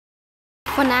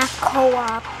Fnaf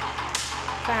Co-op.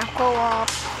 Fnaf Co-op.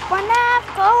 Fnaf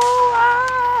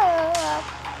Co-op.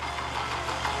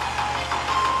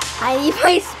 I need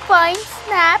my spine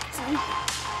snapped.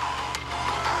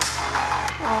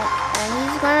 Oh, and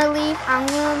he's gonna leave. I'm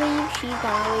gonna leave. She's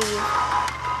gonna leave.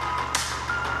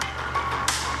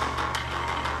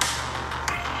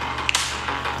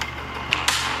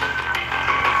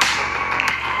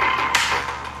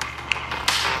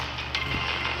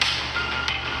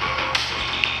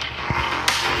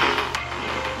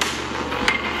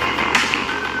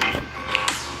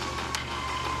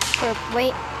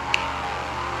 Wait.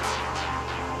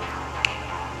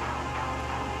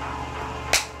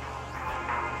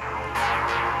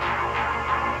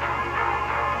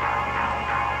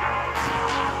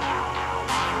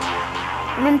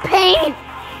 I'm in pain.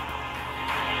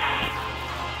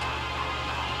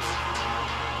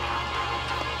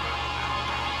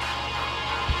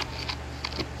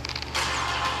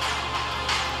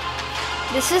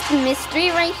 This is the mystery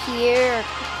right here.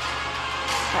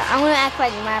 I'm gonna act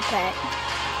like my pet.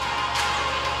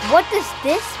 What does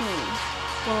this mean?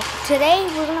 Well, today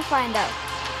we're gonna find out.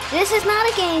 This is not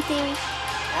a game theory.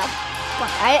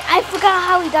 I forgot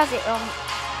how he does it.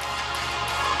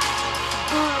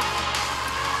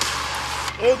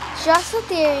 It's just a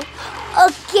theory.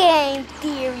 A game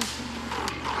theory.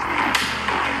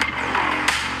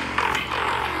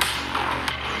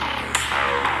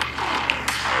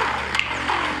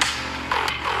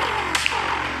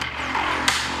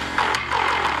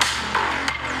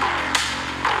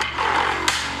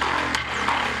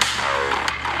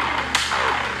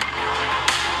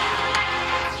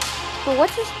 But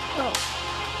what's this? Oh.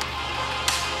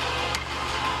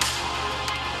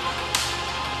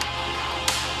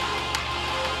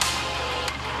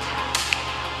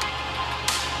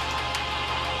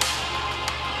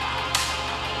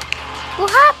 What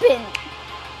happened?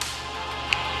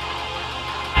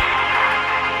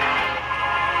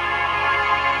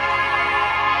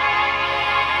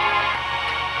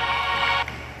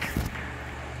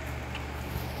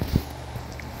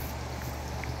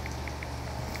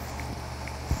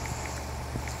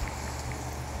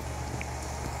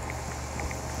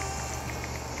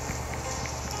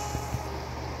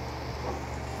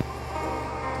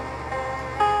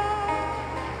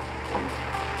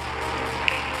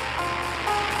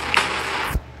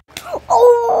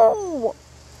 Oh!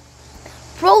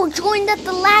 Bro joined at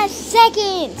the last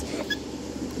second. 2,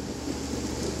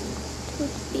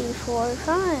 3, 4,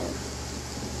 5.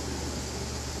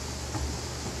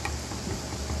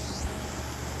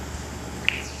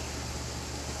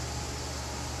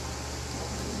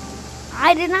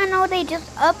 I did not know they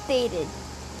just updated.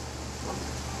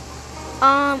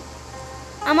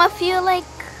 I'ma feel like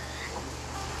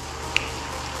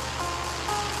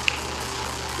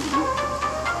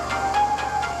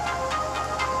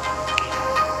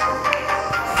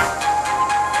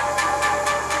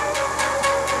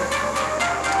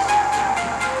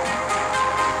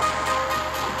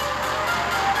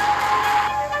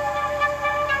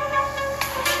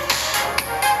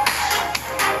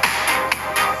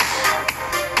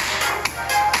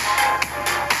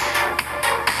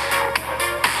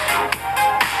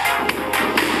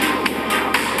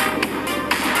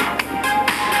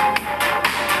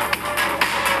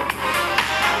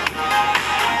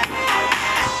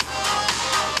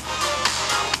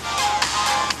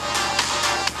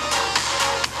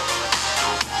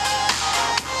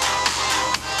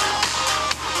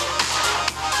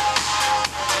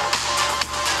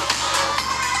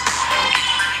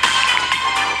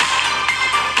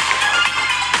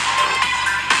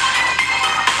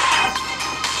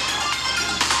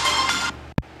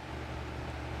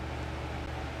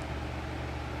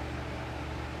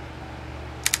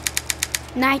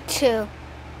Night 2,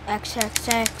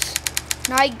 XXX,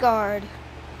 Night Guard.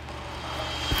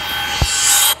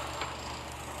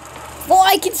 Oh,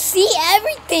 I can see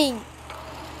everything!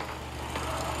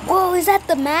 Whoa, is that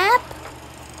the map?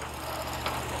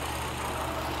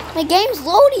 My game's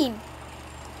loading.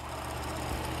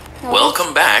 No,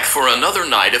 Welcome back for another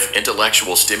night of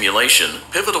intellectual stimulation,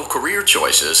 pivotal career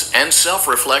choices, and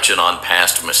self-reflection on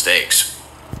past mistakes.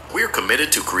 We're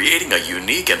committed to creating a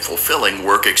unique and fulfilling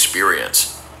work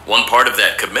experience. One part of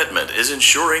that commitment is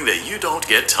ensuring that you don't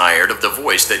get tired of the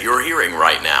voice that you're hearing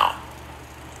right now.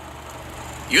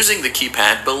 Using the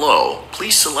keypad below,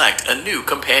 please select a new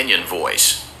companion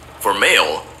voice. For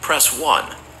male, press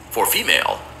 1. For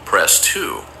female, press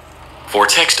 2. For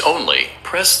text only,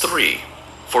 press 3.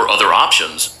 For other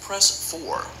options, press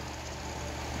 4.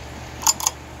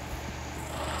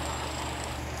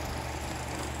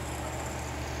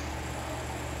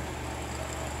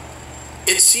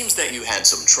 It seems that you had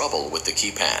some trouble with the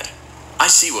keypad. I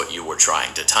see what you were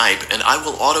trying to type, and I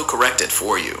will auto-correct it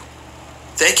for you.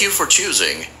 Thank you for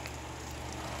choosing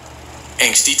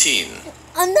Angsty Teen.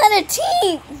 I'm not a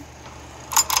teen.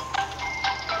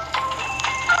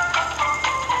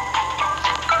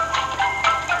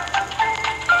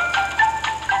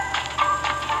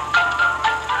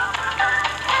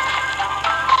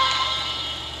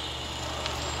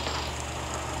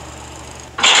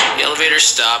 The elevator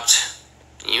stopped.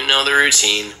 You know the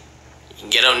routine. You can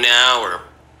get out now or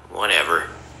whatever.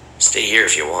 Stay here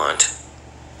if you want.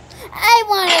 I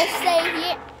want to stay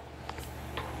here.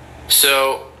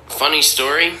 So, funny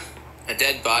story. A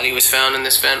dead body was found in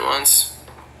this vent once.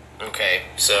 Okay,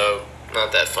 so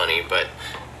not that funny, but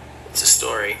it's a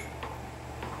story.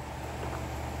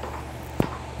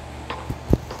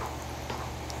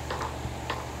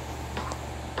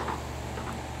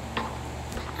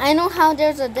 I know how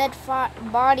there's a dead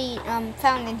body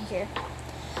found in here.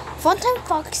 Funtime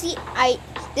Foxy,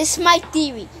 this is my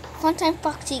theory. Funtime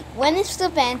Foxy went into the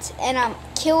vent and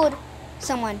killed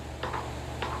someone.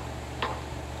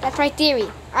 That's my theory.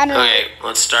 I don't know. Okay,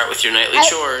 let's start with your nightly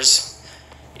chores.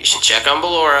 You should check on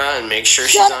Ballora and make sure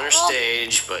she's Shut on her up.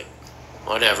 stage, but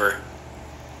whatever.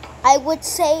 I would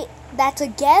say that's a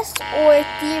guess or a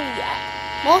theory.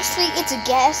 Mostly it's a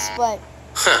guess, but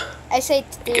Huh. I say I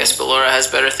theory. guess Ballora has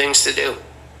better things to do.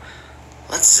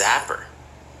 Let's zap her.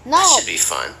 No. That should be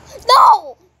fun.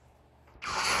 No!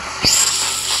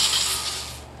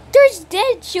 There's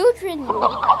dead children and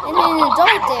an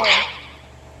adult there.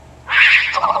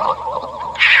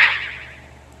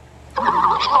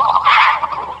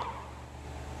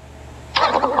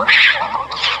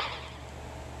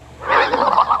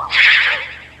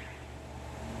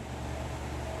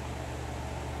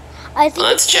 I think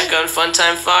Let's it's check on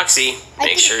Funtime Foxy. I Make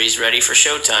think- sure he's ready for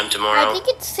showtime I tomorrow. think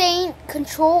it's saying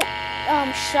control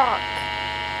shock.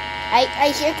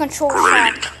 I hear control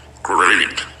shock.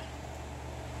 Great.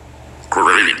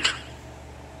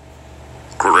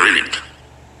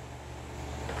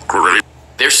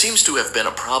 There seems to have been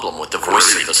a problem with the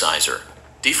voice synthesizer.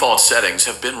 Default settings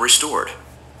have been restored.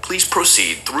 Please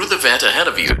proceed through the vent ahead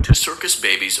of you to Circus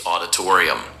Baby's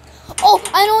auditorium. Oh,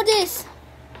 I know this.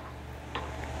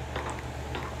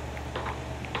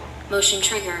 Motion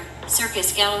trigger.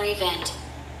 Circus gallery vent.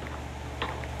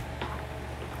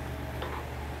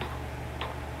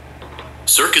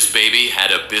 Circus Baby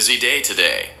had a busy day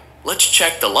today. Let's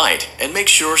check the light and make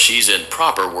sure she's in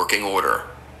proper working order.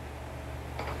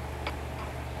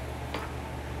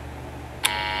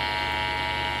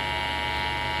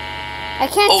 I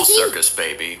can't Oh, see. Circus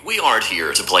Baby, we aren't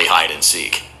here to play hide and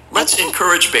seek. Let's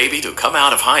encourage Baby to come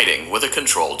out of hiding with a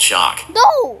controlled shock.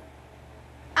 No.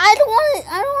 I don't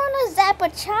want to zap a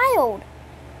child.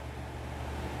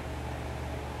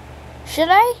 Should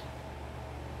I?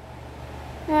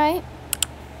 All right.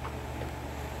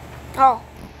 Oh.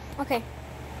 Okay.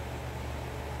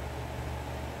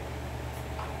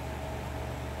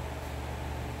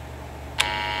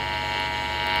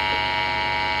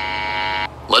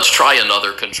 Let's try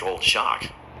another controlled shock.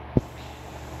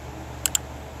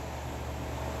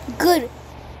 Good.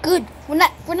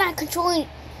 We're not controlling.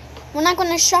 We're not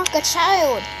going to shock a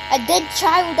child. A dead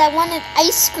child that wanted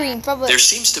ice cream from a... There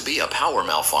seems to be a power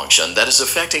malfunction that is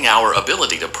affecting our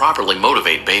ability to properly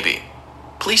motivate Baby.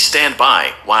 Please stand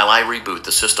by while I reboot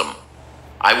the system.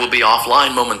 I will be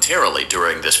offline momentarily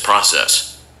during this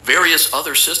process. Various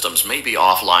other systems may be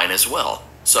offline as well,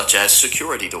 such as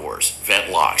security doors,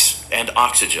 vent locks, and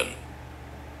oxygen.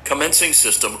 Commencing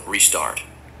system restart.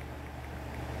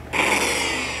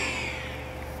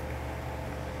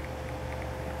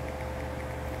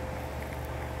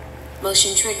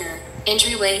 Motion trigger.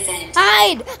 Entryway vent.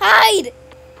 Hide!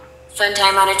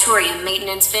 Funtime auditorium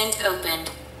maintenance vent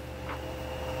opened.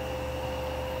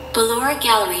 Ballora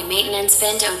gallery maintenance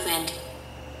vent opened.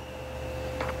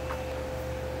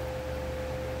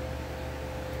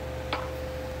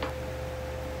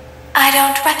 I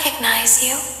don't recognize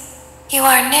you. You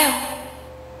are new.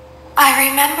 I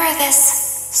remember this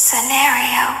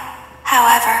scenario.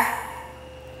 However,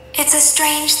 it's a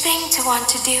strange thing to want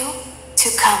to do, to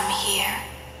come here.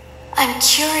 I'm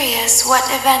curious what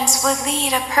events would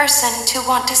lead a person to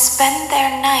want to spend their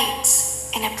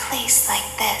nights in a place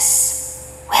like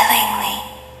this, willingly.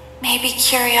 Maybe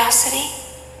curiosity,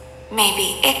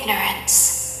 maybe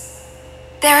ignorance.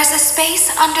 There is a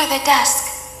space under the desk.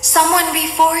 Someone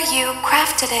before you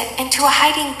crafted it into a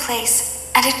hiding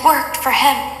place, and it worked for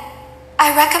him.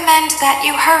 I recommend that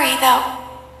you hurry, though.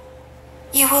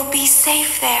 You will be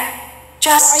safe there.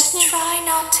 Just try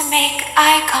not to make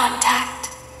eye contact.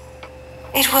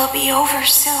 It will be over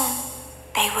soon.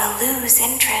 they will lose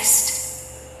interest.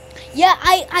 Yeah,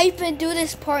 I even do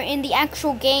this part in the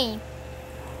actual game.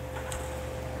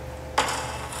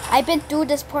 I've been through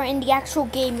this part in the actual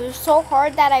game. It was so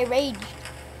hard that I raged,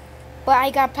 but I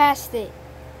got past it.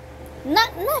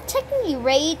 Not technically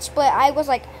rage, but I was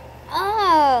like,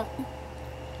 ah.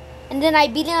 And then I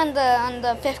beat it on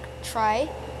the 5th try.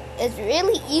 It's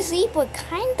really easy, but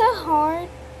kinda hard.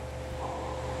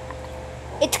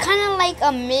 It's kind of like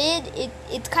a mid.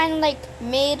 It's kind of like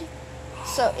mid,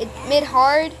 so it's mid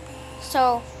hard.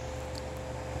 So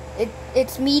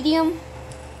it's medium.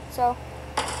 So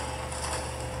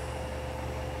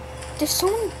there's so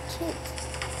many kids.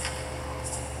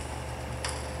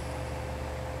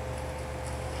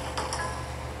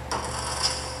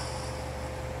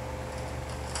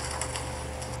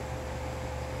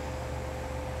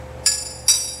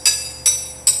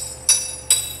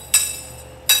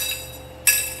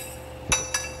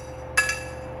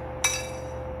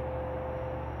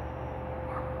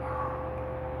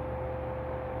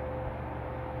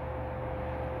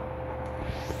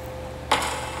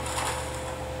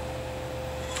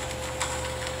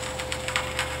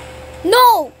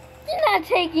 No! You're not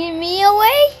taking me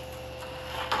away!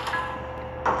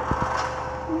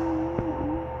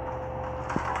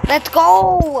 Let's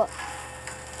go!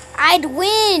 I'd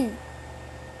win!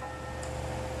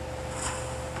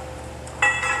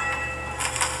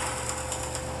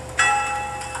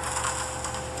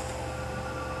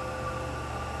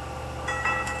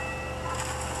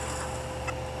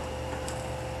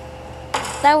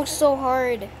 That was so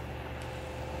hard.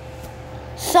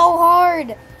 So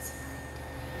hard!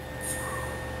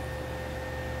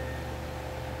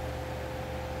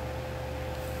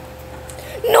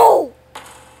 No!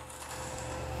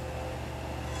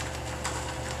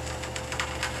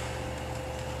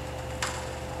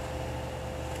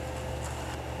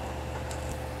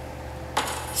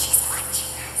 She's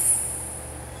watching us.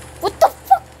 What the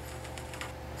fuck?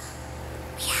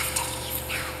 We have to leave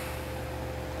now.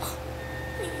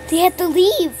 They had to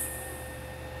leave.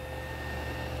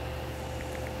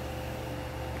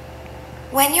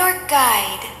 When your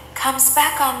guide comes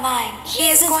back online, he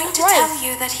is Jesus going to Christ. tell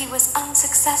you that he was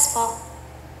unsuccessful,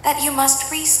 that you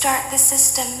must restart the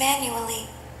system manually.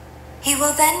 He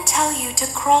will then tell you to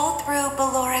crawl through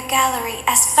Ballora Gallery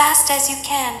as fast as you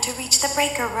can to reach the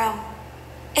breaker room.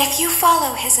 If you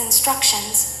follow his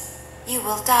instructions, you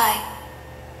will die.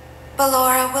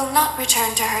 Ballora will not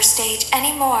return to her stage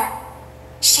anymore.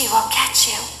 She will catch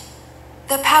you.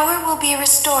 The power will be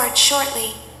restored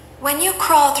shortly. When you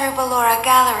crawl through Ballora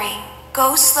Gallery,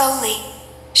 go slowly.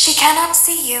 She cannot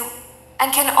see you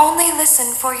and can only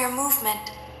listen for your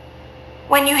movement.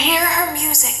 When you hear her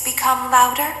music become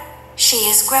louder, she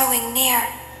is growing near,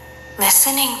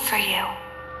 listening for you.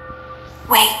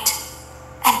 Wait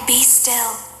and be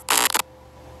still.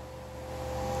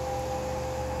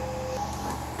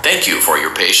 Thank you for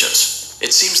your patience.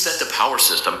 It seems that the power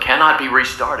system cannot be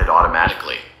restarted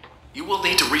automatically. You will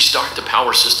need to restart the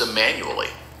power system manually.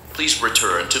 Please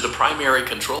return to the primary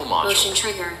control module. Motion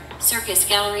trigger. Circus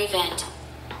gallery vent.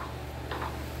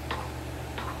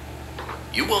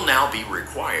 You will now be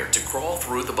required to crawl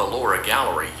through the Ballora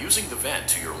Gallery using the vent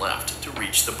to your left to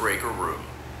reach the breaker room.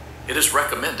 It is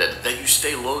recommended that you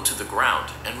stay low to the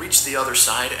ground and reach the other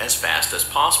side as fast as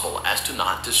possible as to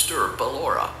not disturb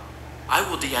Ballora. I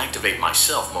will deactivate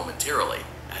myself momentarily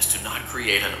as to not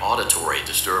create an auditory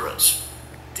disturbance.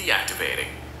 Deactivating.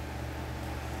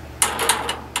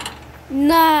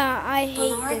 Nah, I hate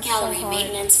Ballora this so gallery hard.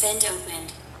 maintenance vent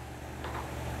opened.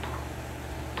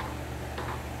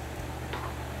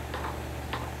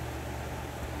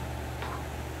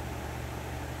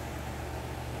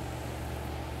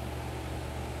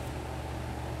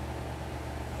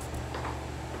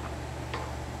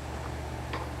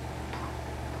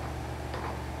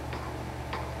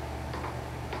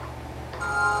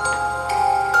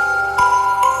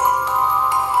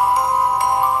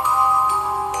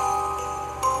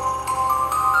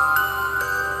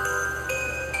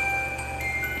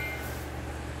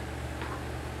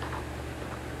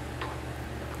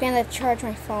 I'm gonna charge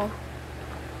my phone.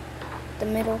 The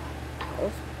middle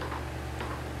of.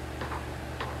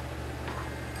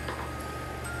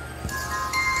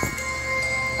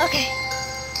 Okay.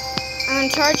 I'm gonna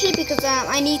charge it because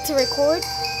I need to record.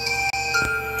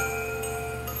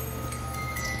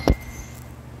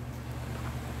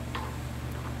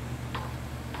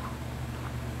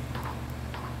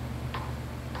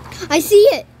 I see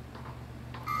it.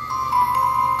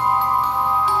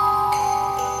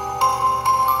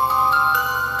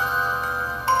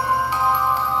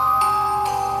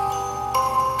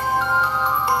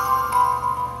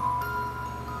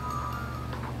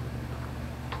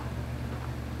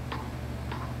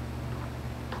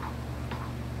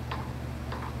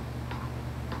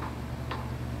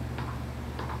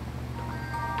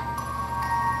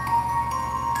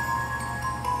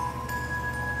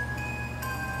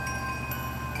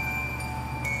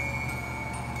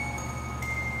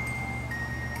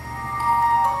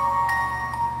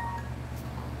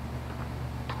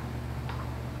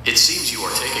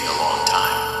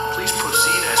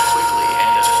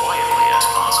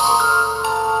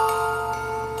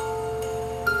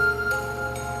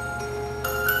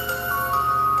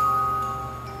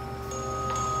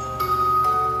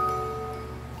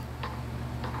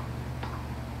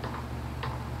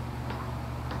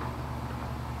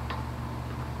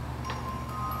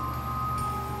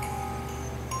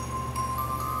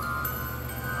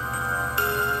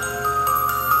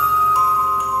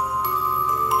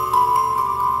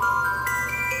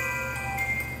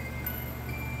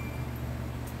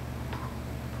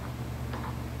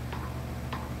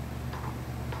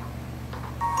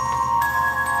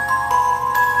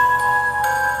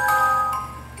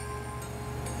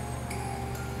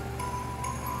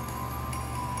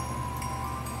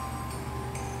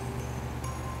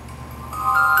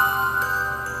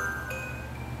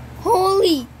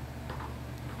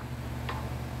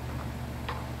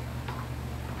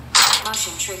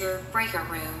 trigger breaker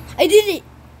room. I did it!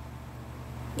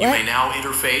 You What? may now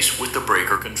interface with the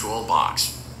breaker control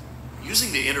box.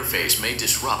 Using the interface may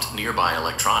disrupt nearby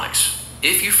electronics.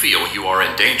 If you feel you are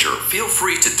in danger, feel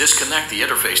free to disconnect the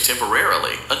interface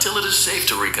temporarily until it is safe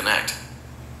to reconnect.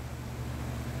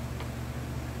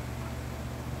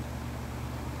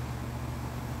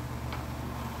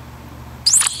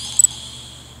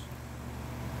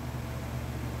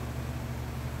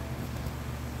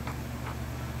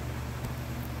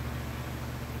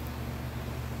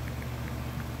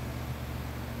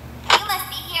 You must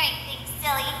be hearing things,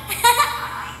 silly.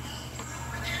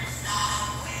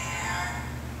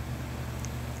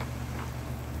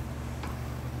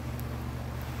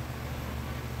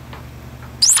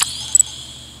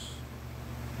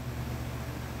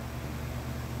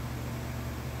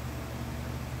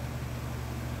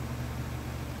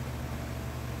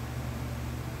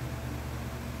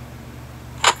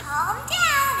 Calm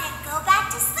down and go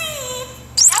back to sleep.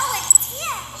 No one's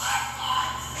here.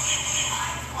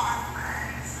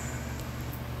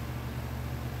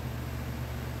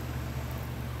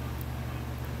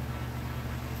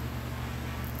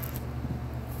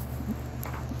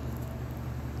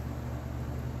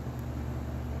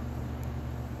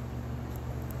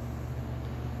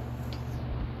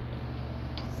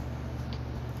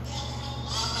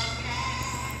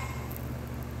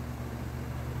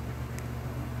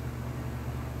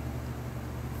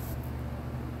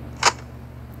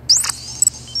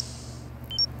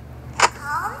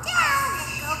 Calm down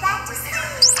and go back to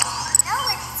sleep. No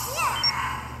one's here.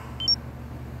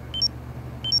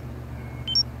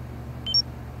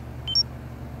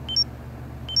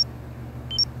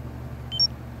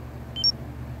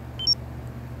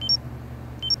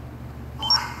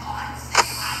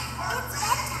 It's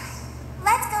bedtime.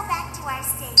 Let's go back to our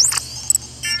stage.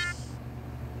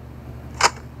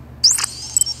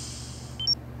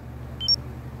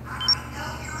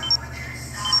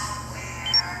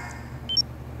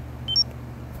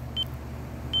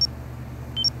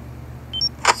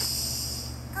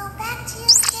 Go back to your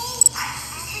stage.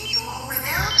 Everything over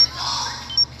there.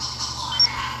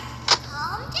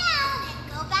 Calm down and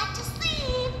go back to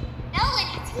sleep. No one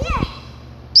is here.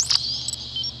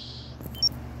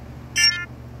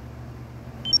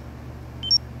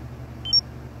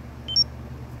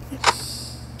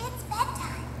 It's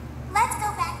bedtime. Let's go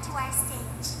back to our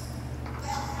stage.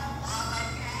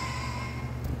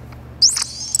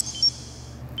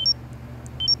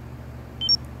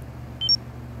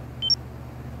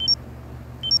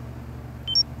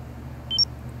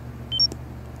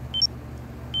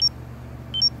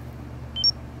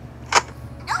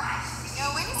 Nope, no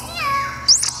one is here.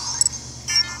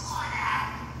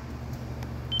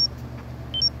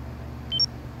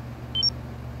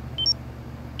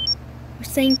 We're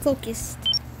staying focused.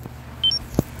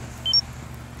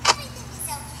 Everything is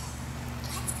okay.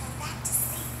 Let's go back to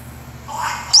sleep.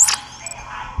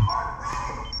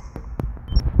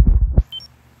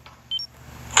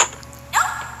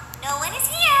 Nope, no one is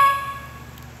here.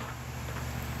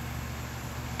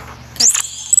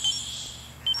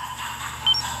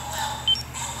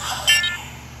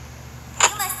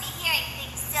 You must be hearing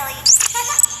things, silly.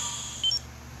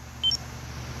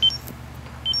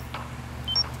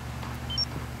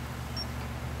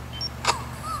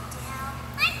 Calm down.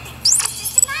 I think this is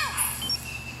just a mouse.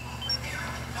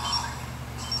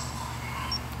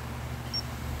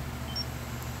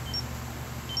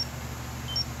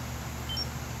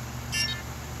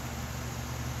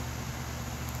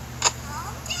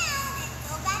 Calm down and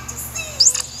go back to sleep.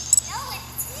 No one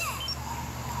is here.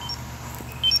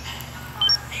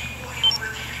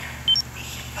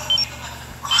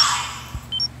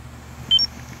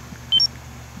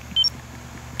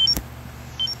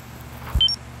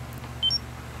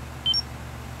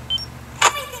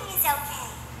 Everything is okay.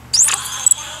 Let's go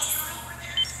back to sleep.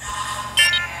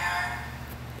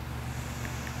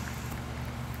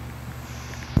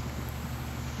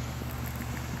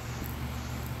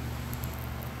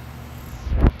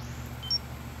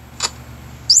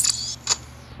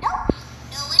 Nope,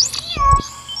 no one is here.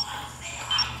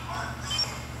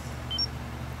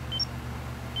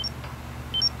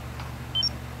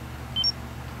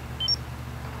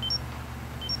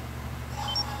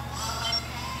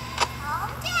 Calm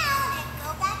down and go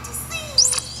back to sleep.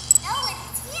 No one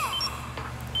is here.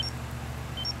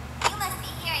 You must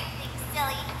be hearing things,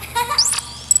 silly.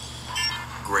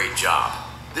 Great job.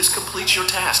 This completes your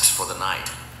tasks for the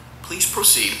night. Please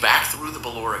proceed back through the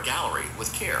Ballora Gallery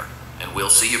with care, and we'll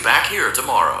see you back here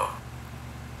tomorrow.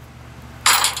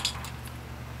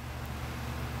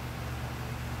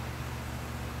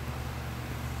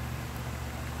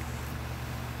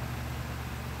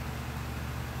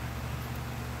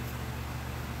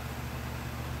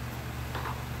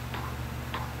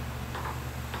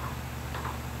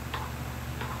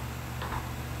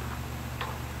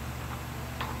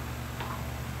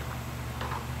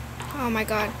 Oh my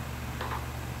god.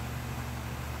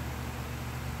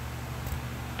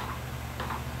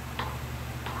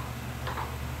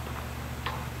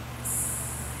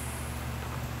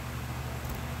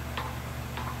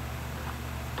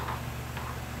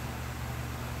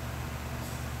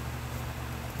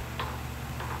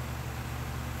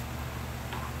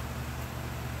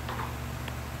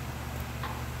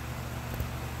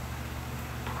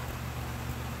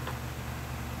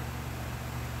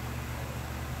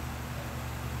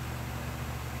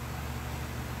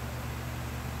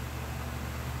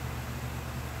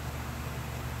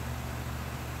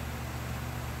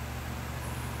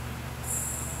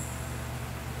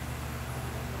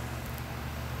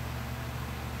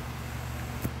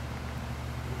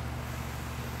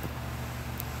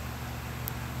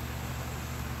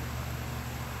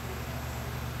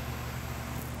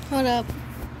 Hold up.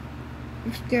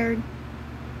 I'm scared.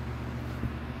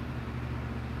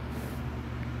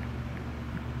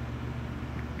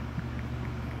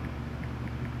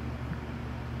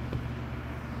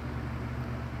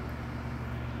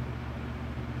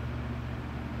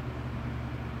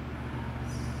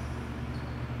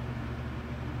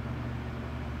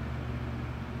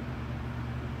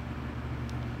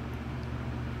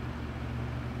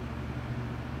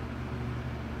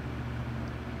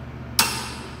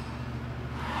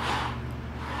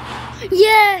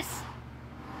 Yes!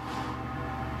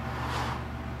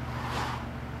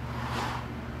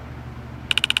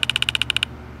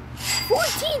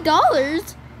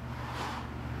 $14?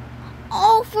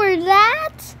 All for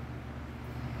that?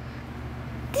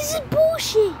 This is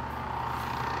bullshit.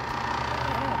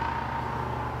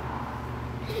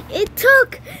 It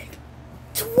took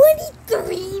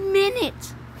 23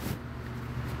 minutes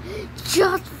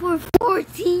just for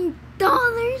 $14.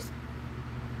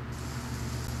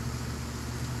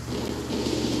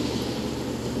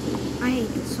 I hate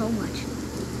this so much.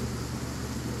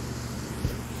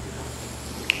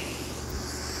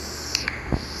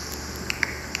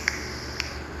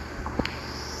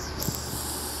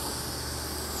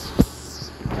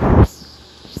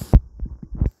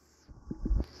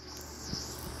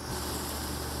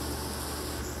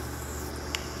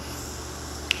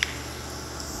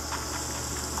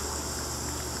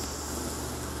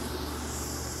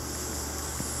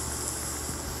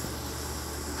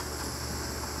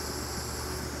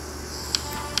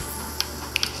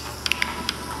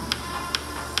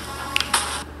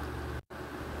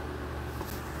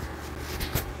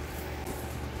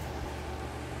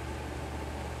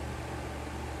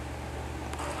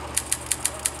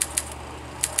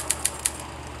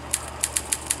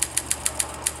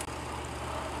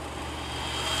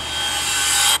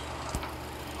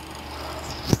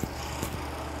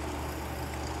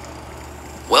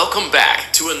 Welcome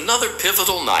back to another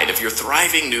pivotal night of your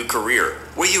thriving new career,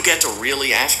 where you get to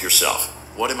really ask yourself,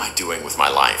 what am I doing with my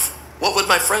life? What would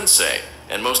my friends say?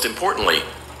 And most importantly,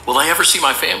 will I ever see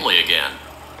my family again?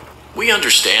 We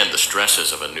understand the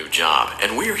stresses of a new job,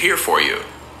 and we're here for you.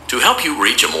 To help you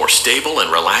reach a more stable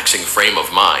and relaxing frame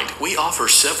of mind, we offer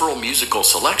several musical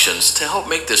selections to help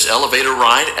make this elevator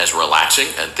ride as relaxing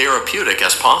and therapeutic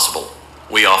as possible.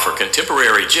 We offer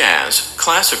contemporary jazz,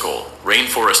 classical,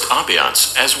 rainforest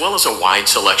ambiance, as well as a wide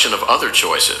selection of other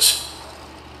choices.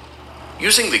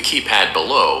 Using the keypad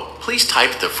below, please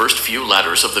type the first few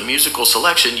letters of the musical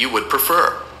selection you would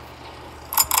prefer.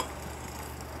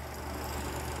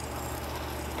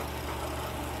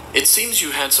 It seems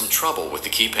you had some trouble with the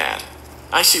keypad.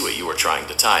 I see what you were trying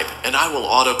to type, and I will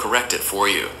auto-correct it for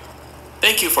you.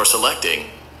 Thank you for selecting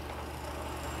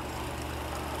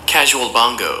Casual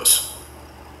Bongos.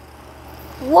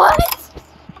 What?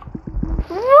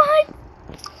 What?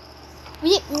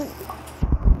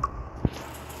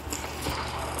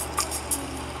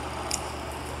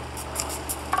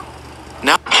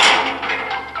 Now,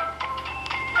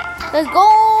 Let's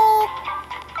go.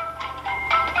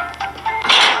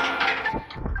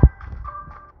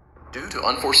 due to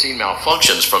unforeseen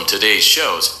malfunctions from today's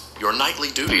shows, your nightly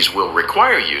duties will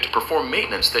require you to perform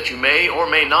maintenance that you may or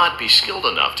may not be skilled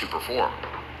enough to perform.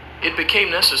 It became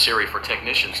necessary for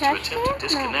technicians to attempt to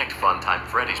disconnect Funtime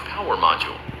Freddy's power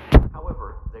module.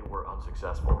 However, they were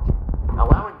unsuccessful.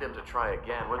 Allowing them to try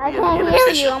again would be an can't hear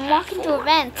inefficient you. I'm path walking to forward,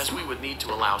 events. as we would need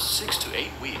to allow 6 to 8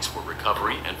 weeks for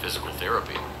recovery and physical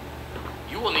therapy.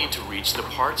 You will need to reach the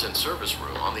parts and service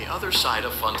room on the other side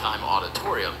of Funtime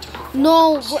Auditorium to perform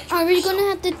No, the procedure are we yourself. gonna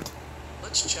have to?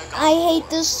 Let's check on I hate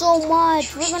board. this so much.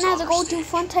 Sure We're she's gonna have to on go her to stage.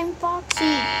 Funtime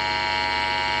Foxy.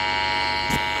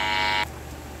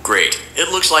 Great. It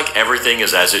looks like everything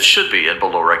is as it should be in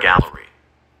Ballora Gallery.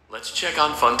 Let's check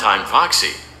on Funtime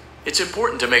Foxy. It's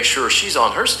important to make sure she's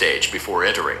on her stage before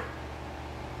entering.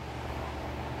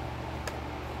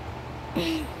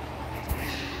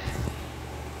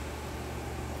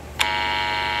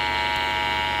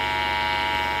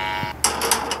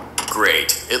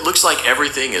 Great. It looks like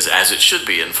everything is as it should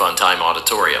be in Funtime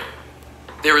Auditorium.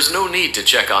 There is no need to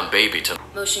check on Baby tonight.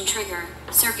 Motion trigger.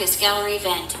 Circus gallery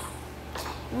vent.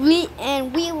 We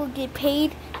will get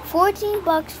paid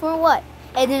 $14 for what?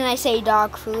 And then I say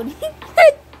dog food.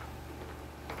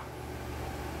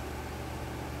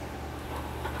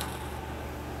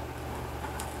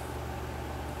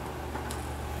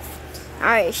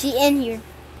 Alright, is she in here?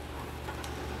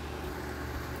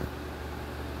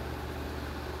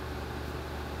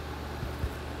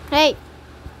 Hey!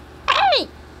 Hey!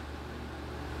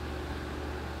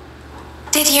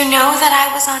 Did you know that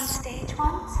I was on stage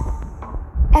once?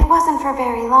 It wasn't for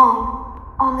very long,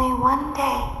 only one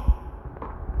day.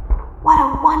 What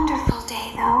a wonderful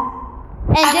day, though.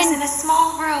 I was in a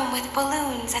small room with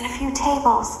balloons and a few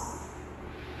tables.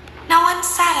 No one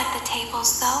sat at the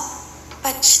tables, though,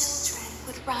 but children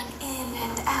would run in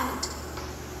and out.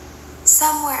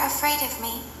 Some were afraid of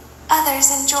me,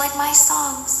 others enjoyed my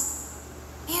songs.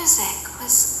 Music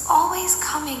was always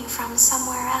coming from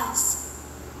somewhere else,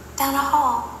 down a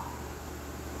hall.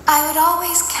 I would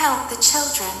always count the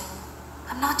children.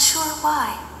 I'm not sure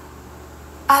why.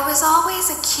 I was always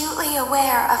acutely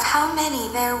aware of how many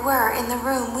there were in the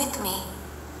room with me.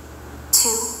 2,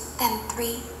 then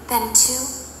 3, then 2,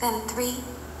 then 3,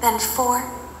 then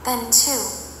 4, then 2,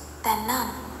 then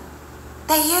none.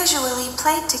 They usually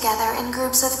played together in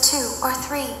groups of 2 or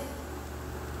 3.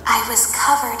 I was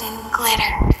covered in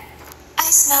glitter. I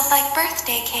smelled like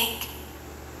birthday cake.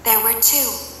 There were 2,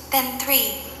 then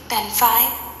 3, then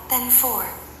 5, then 4.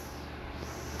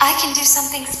 I can do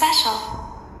something special.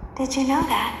 Did you know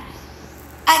that?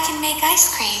 I can make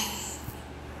ice cream.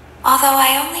 Although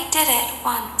I only did it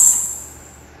once.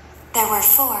 There were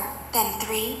 4, then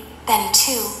 3, then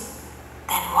 2,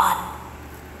 then 1.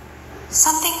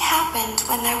 Something happened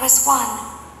when there was 1.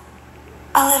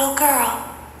 A little girl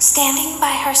standing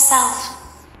by herself.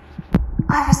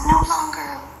 I was no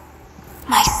longer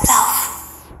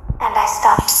myself, and I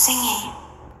stopped singing.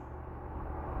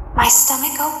 My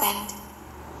stomach opened,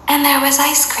 and there was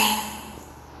ice cream.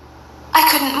 I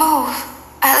couldn't move,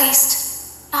 at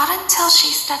least, not until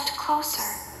she stepped closer.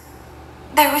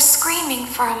 There was screaming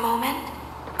for a moment,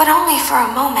 but only for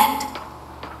a moment.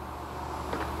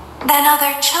 Then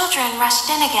other children rushed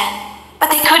in again,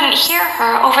 but they couldn't hear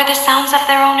her over the sounds of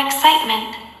their own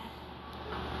excitement.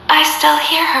 I still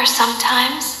hear her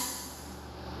sometimes.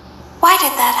 Why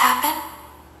did that happen?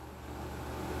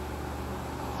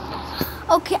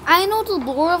 Okay, I know the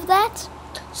lore of that.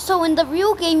 So in the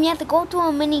real game, you have to go to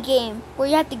a mini game where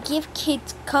you have to give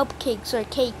kids cupcakes or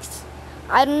cakes.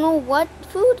 I don't know what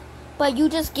food, but you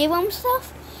just give them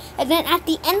stuff. And then at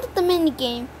the end of the mini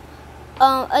game,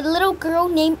 a little girl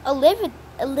named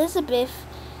Elizabeth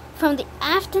from the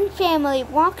Afton family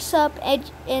walks up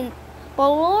and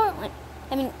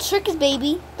Circus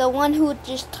Baby, the one who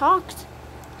just talked,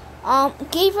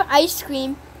 gave her ice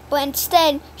cream, but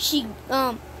instead she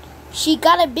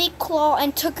got a big claw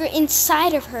and took her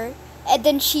inside of her, and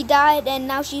then she died, and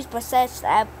now she's possessed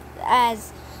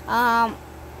as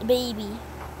Baby,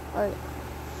 or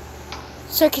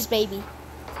Circus Baby.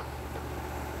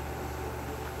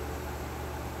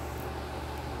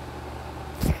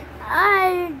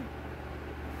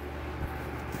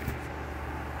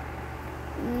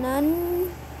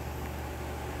 None.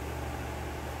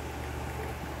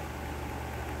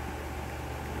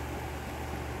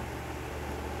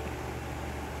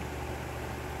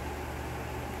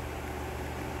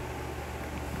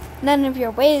 None of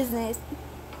your business.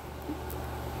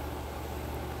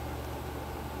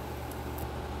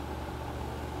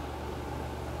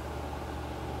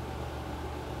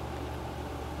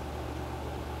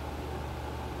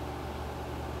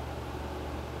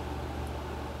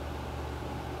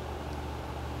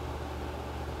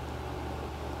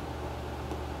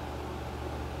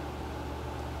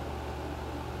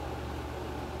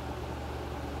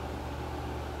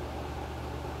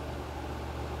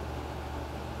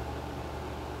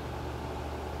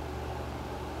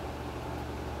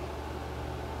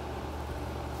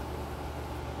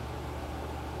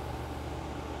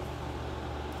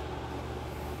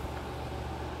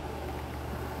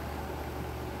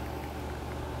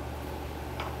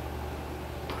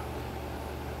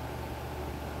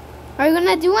 Are you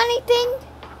gonna do anything?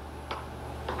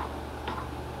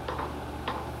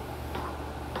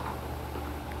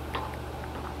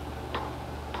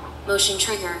 Motion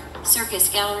trigger. Circus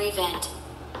gallery vent.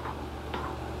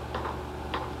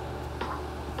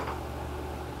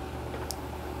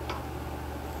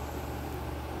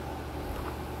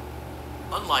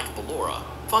 Unlike Ballora,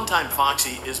 Funtime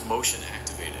Foxy is motion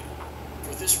activated.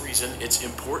 For this reason, it's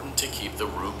important to keep the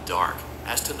room dark,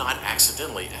 as to not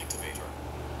accidentally activate her.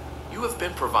 You have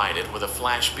been provided with a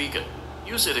flash beacon.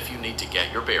 Use it if you need to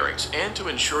get your bearings and to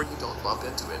ensure you don't bump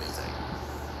into anything.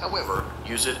 However,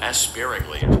 use it as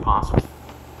sparingly as possible.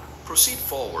 Proceed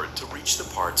forward to reach the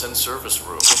parts and service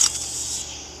room.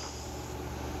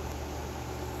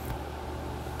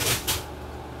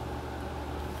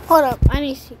 Hold up, I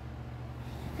need to see.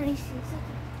 Something.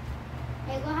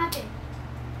 Hey, what happened?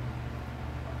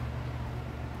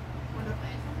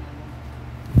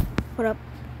 Hold up.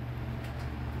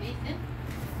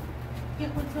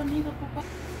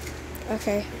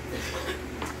 Okay.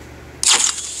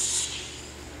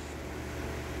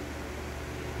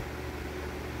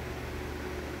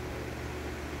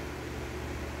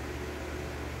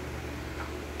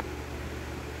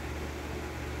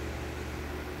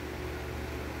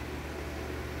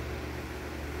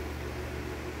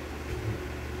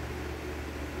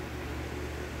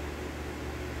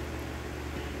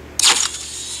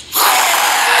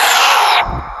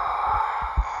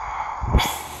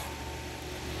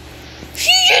 She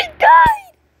just died!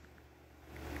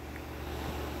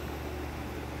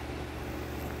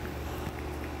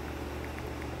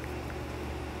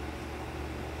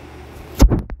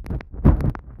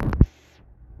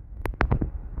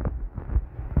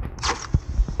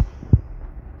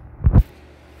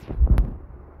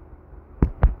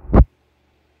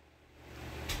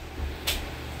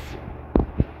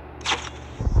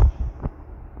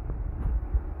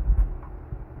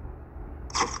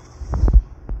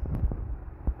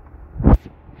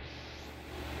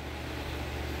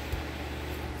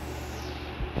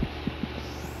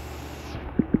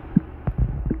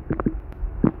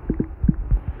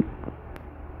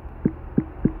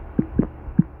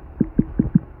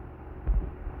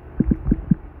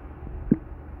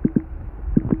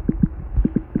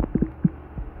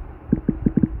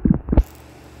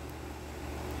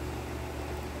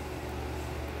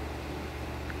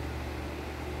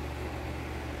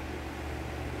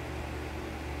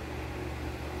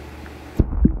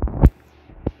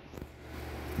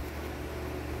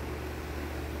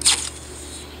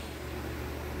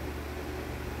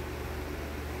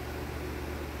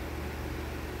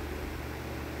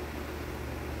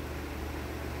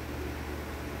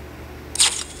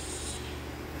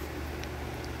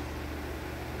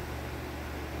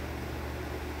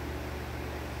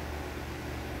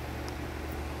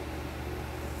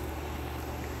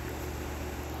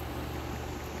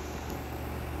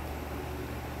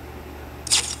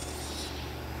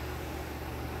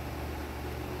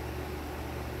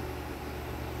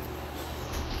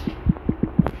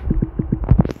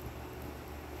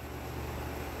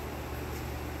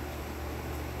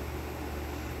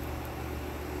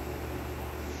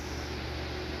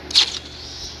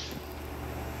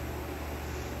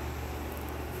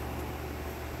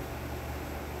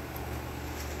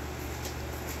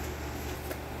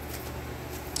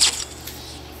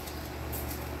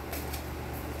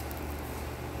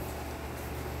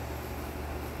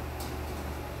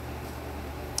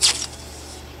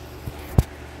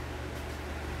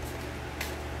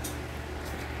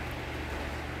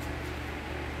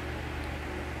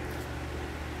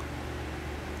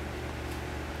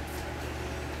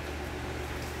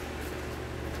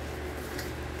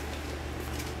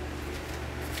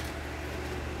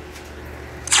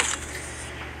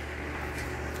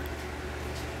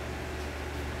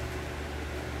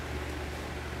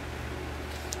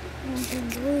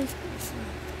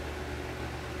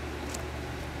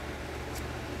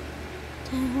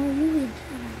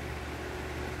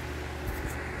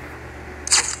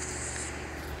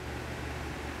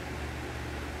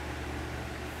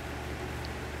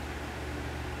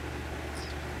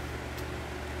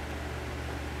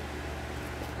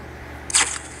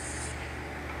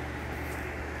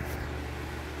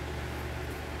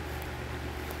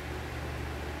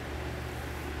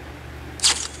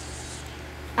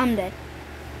 I'm dead.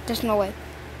 There's no way.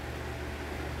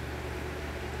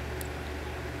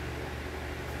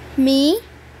 Me,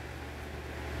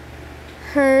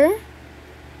 her,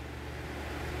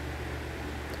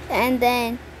 and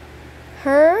then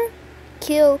her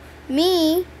killed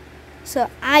me, so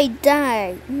I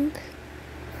died.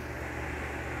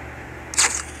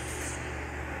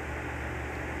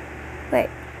 Wait.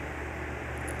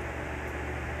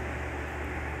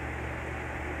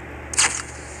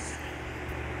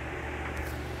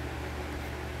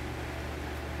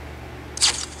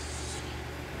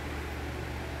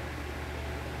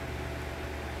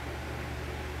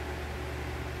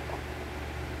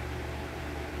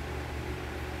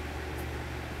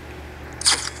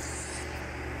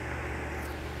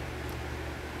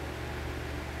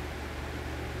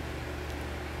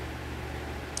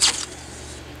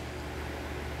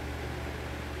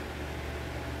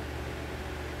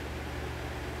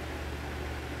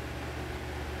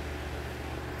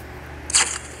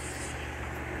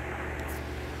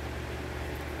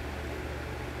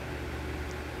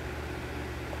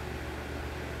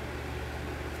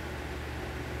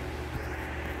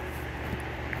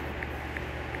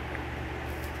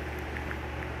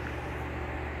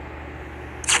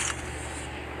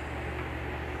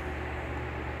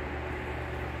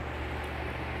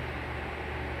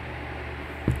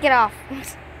 Get off.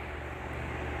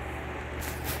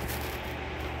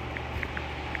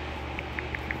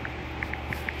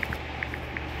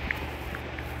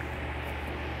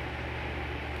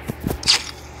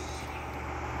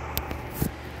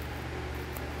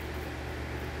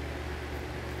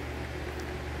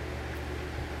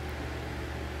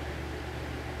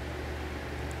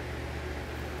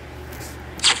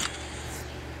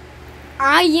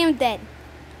 I am dead.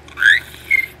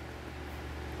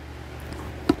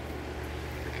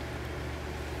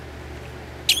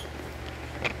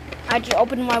 I just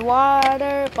opened my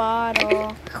water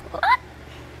bottle.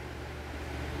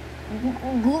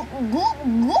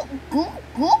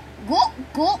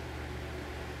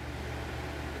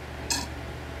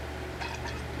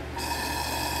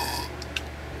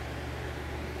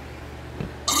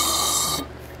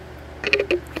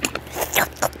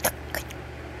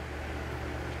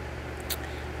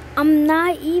 I'm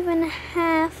not even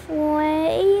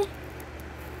halfway.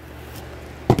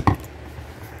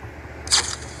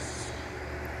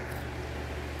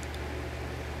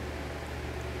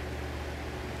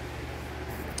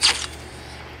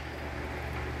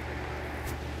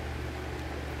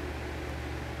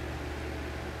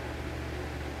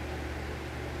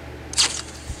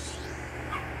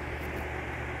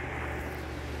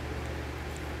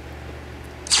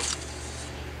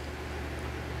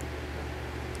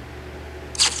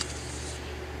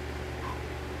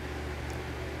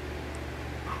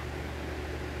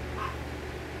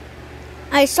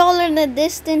 I saw her in the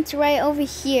distance right over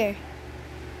here.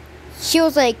 She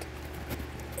was like,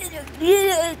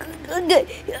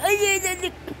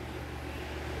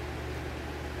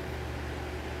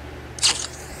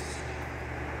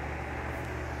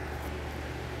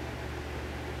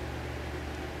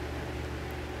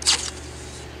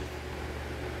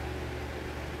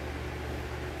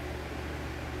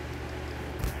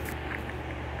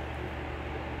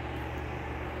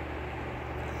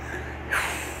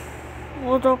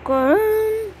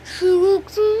 she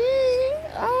looks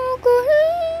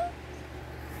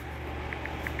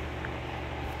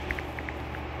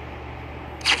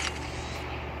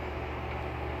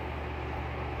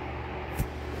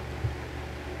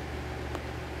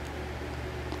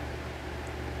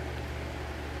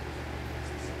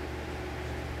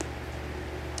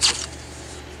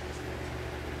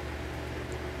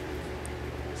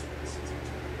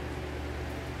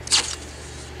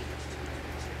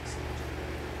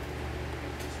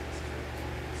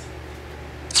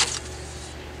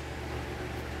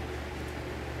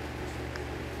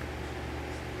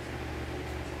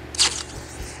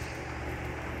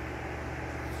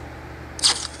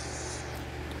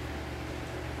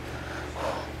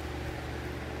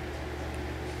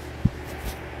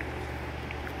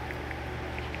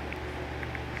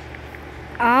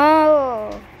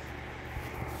oh.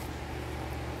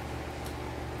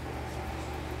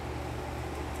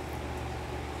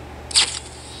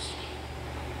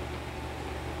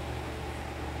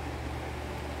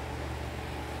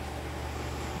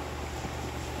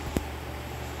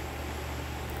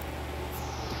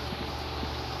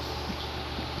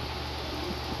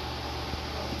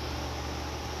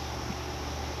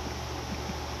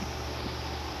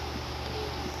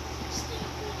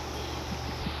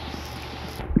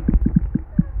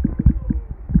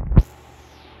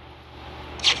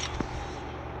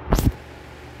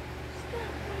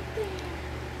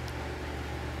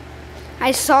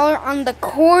 I saw her on the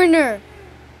corner.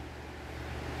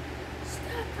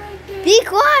 Stop right there. Be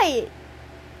quiet.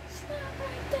 Stop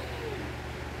right there.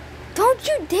 Don't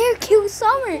you dare kill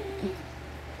Summer.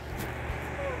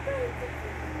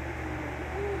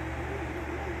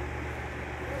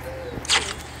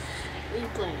 What are you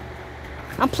playing?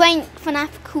 I'm playing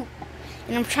Fnaf Coop,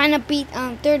 and I'm trying to beat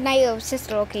third night of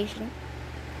Sister Location.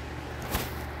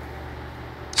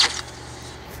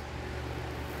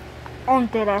 On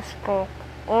te las po.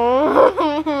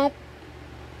 Oh.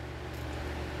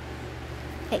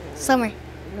 Hey, Summer.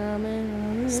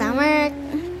 Summer.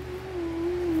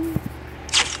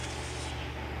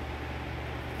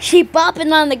 She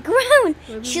bopping on the ground.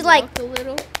 She's like, walk a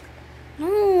little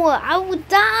no, I would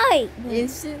die.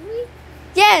 instantly.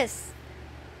 Yes.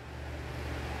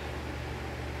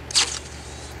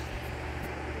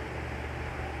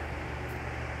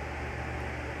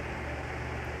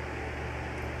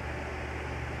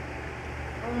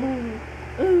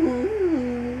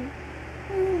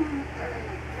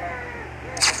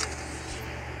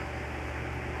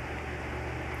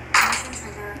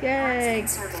 Yay!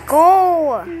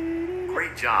 Go.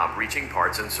 Great job reaching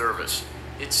parts and service.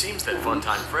 It seems that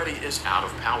Funtime Freddy is out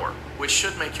of power, which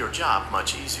should make your job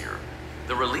much easier.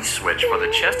 The release switch for the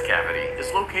chest cavity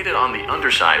is located on the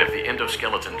underside of the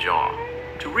endoskeleton jaw.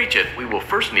 To reach it, we will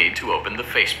first need to open the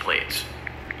face plates.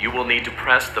 You will need to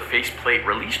press the faceplate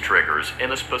release triggers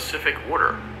in a specific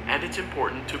order, and it's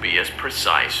important to be as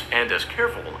precise and as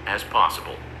careful as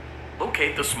possible.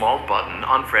 Locate the small button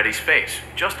on Freddy's face,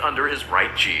 just under his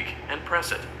right cheek, and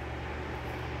press it.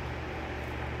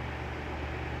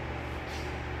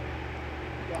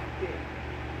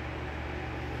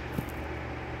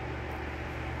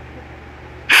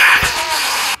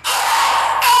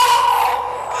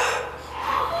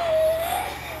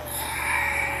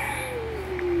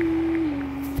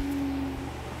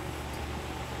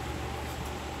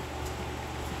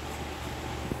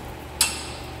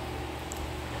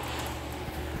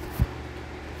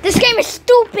 This game is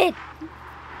stupid!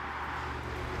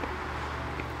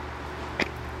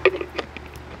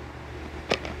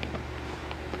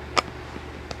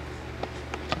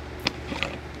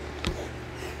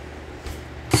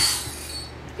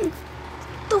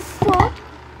 The fuck?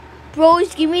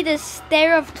 Bros, give me the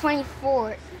stare of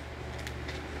 24.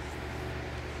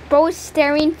 Bro is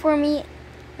staring for me.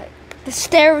 The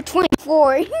stare of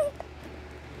 24.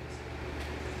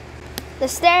 The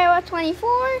stare of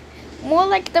 24? More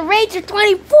like the rage of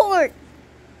 24.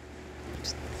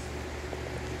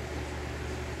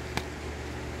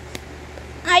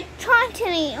 I talked to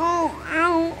the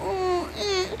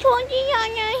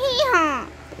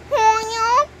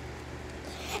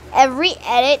every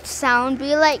edit sound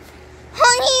be like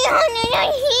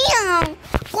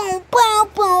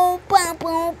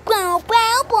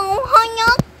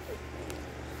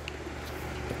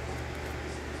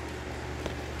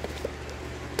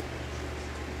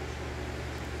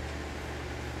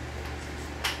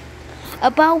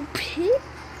about pig.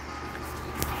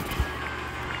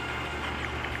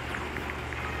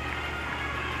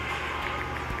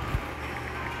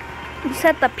 You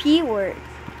said the P word.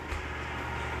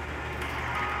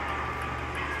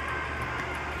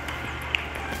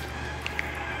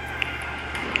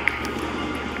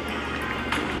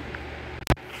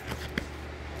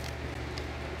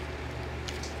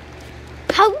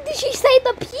 How did she say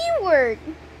the P word?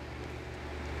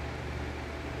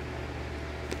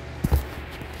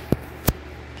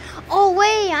 Oh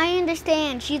wait, I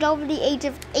understand. She's over the age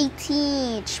of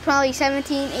 18. She's probably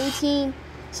 17, 18,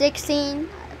 16,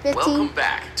 15. Welcome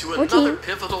back to 14. another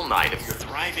pivotal night of your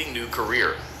thriving new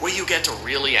career, where you get to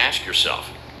really ask yourself,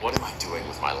 what am I doing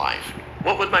with my life?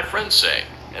 What would my friends say?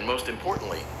 And most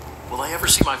importantly, will I ever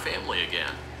see my family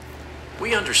again?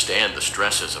 We understand the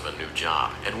stresses of a new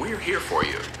job, and we're here for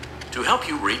you. To help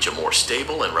you reach a more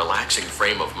stable and relaxing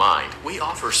frame of mind, we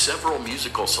offer several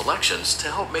musical selections to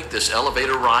help make this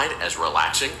elevator ride as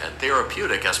relaxing and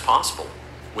therapeutic as possible.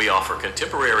 We offer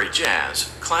contemporary jazz,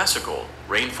 classical,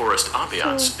 rainforest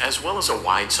ambiance, as well as a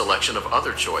wide selection of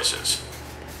other choices.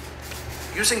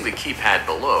 Using the keypad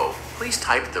below, please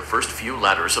type the first few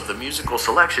letters of the musical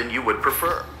selection you would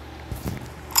prefer.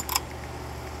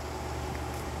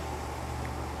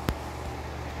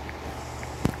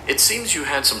 It seems you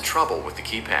had some trouble with the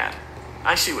keypad.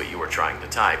 I see what you were trying to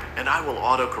type, and I will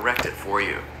auto-correct it for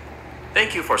you.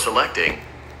 Thank you for selecting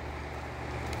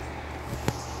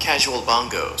Casual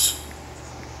Bongos.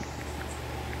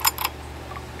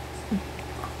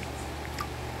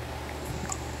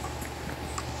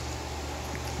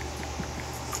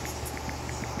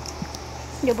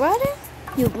 Your brother?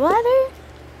 Your brother?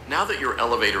 Now that your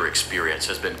elevator experience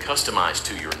has been customized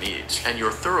to your needs and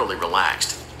you're thoroughly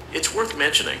relaxed, it's worth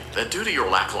mentioning that due to your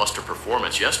lackluster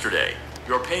performance yesterday,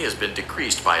 your pay has been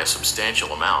decreased by a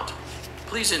substantial amount.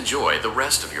 Please enjoy the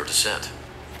rest of your descent.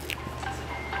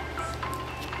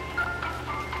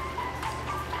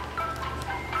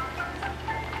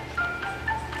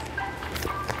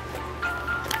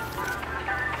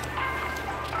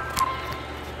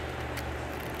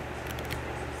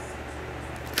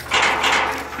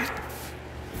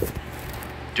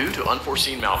 Due to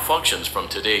unforeseen malfunctions from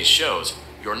today's shows,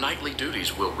 your nightly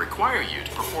duties will require you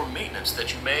to perform maintenance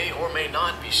that you may or may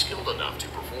not be skilled enough to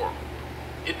perform.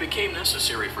 It became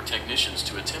necessary for technicians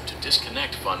to attempt to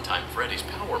disconnect Funtime Freddy's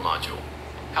power module.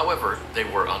 However, they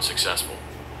were unsuccessful.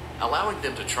 Allowing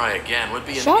them to try again would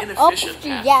be an inefficient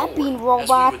path forward, as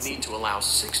we would need to allow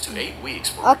 6 to 8 weeks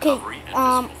for recovery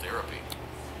and physical therapy.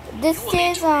 This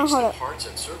is hold up. Parts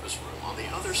and service room on the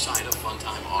other side of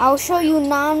Funtime. I'll show you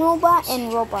non-robot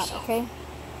and robot, okay?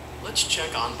 Let's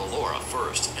check on Ballora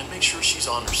first and make sure she's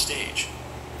on her stage.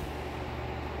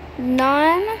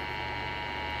 Non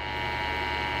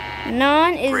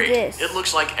is Great. this. It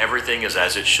looks like everything is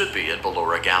as it should be in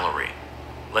Ballora Gallery.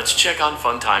 Let's check on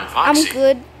Funtime Foxy. I'm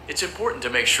good. It's important to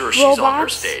make sure she's on her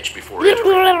stage before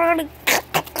entering.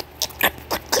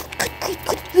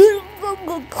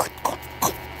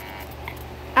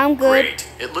 I'm good. Great.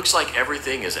 It looks like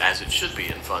everything is as it should be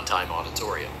in Funtime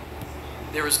Auditorium.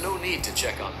 There is no need to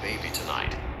check on Baby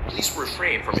tonight. Please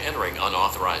refrain from entering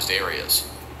unauthorized areas.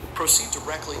 Proceed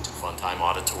directly to Funtime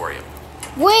Auditorium.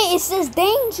 Wait, it says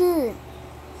danger.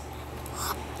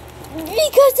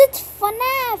 Because it's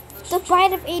FNAF. The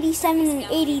Bite of 87 and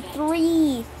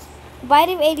 83. Bite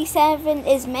of 87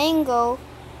 is Mango,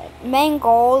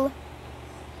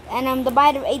 and the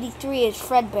Bite of 83 is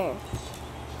Fredbear.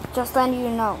 Just letting you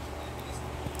know.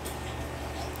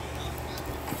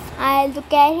 I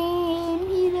look at him,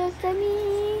 he looks at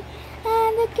me.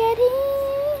 I look at him,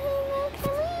 he looks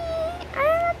at me. I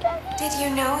look at him. Did you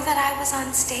know that I was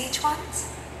on stage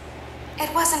once?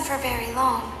 It wasn't for very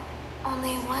long,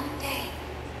 only one day.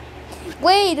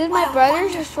 Wait, did my What a brother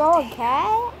just wonderful throw a day.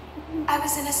 cat? I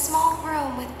was in a small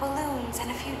room with balloons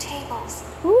and a few tables.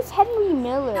 Who's Henry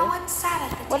Miller? No one sat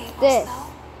at the What's tables, this?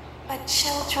 though, but Hard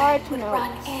children to would know.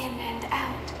 run in and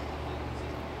out.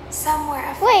 Some were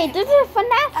afraid Wait, of this me. is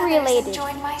FNAF Others related.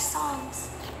 enjoyed my songs.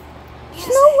 There's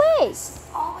Music no way. was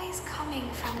always coming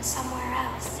from somewhere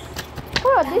else.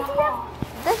 Bro, Down the hall.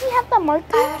 does he have the marker?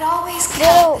 I would always No,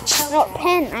 count the children. no,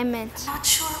 pen, I meant. I'm not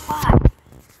sure why.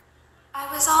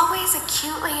 I was always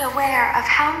acutely aware of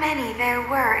how many there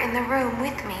were in the room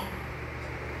with me.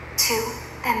 2,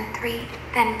 then 3,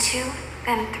 then 2,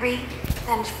 then 3,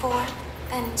 then 4,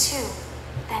 then 2,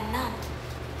 then none.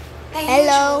 They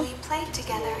Hello. usually played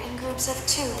together in groups of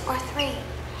 2 or 3.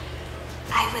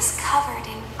 I was covered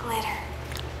in glitter.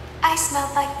 I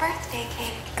smelled like birthday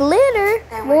cake. Glitter?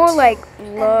 There were More 2, like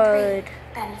then blood. 3,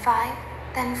 then 5,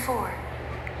 then 4.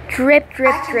 Drip,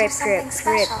 drip, I can do drip, something drip,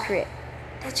 drip, special. drip.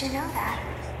 Did you know that?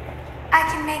 I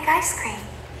can make ice cream.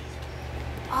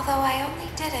 Although I only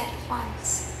did it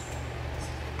once.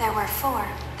 There were 4,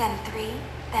 then 3,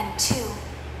 then 2,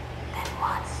 then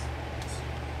 1.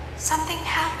 Something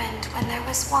happened when there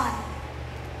was 1.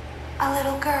 A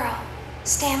little girl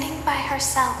standing by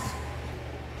herself.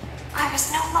 I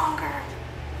was no longer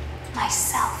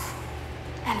myself,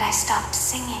 and I stopped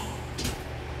singing.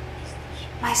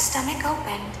 My stomach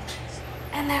opened,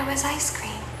 and there was ice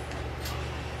cream.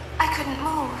 I couldn't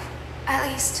move, at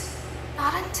least,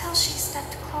 not until she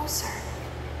stepped closer.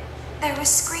 There was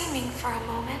screaming for a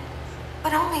moment,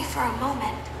 but only for a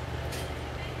moment.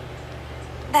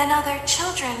 Then other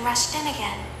children rushed in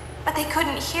again, but they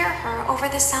couldn't hear her over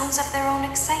the sounds of their own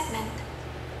excitement.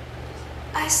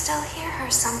 I still hear her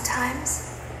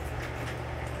sometimes.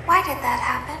 Why did that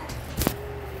happen?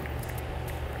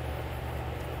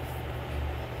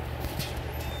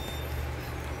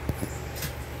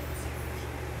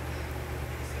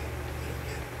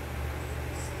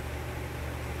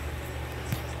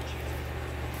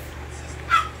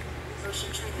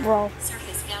 Bro.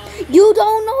 You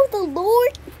don't know the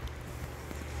Lord?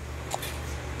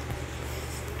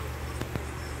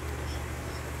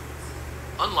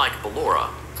 Unlike Ballora,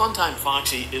 Funtime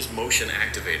Foxy is motion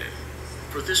activated.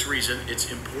 For this reason,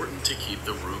 it's important to keep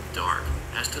the room dark,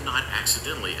 as to not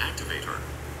accidentally activate her.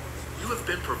 You have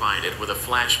been provided with a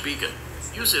flash beacon.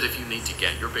 Use it if you need to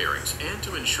get your bearings and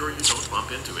to ensure you don't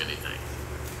bump into anything.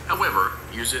 However,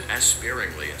 use it as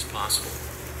sparingly as possible.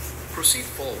 Proceed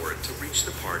forward to reach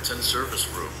the parts and service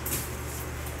room.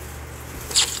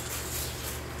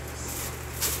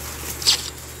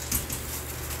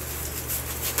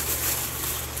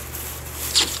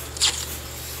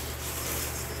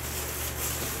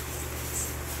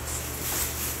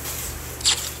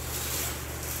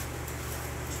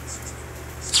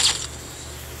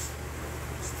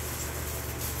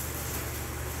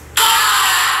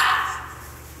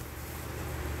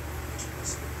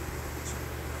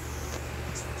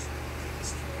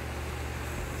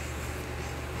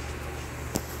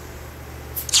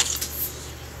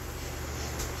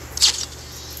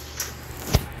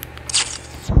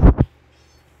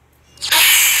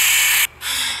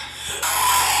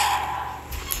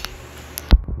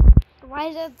 Why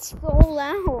is it so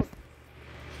loud?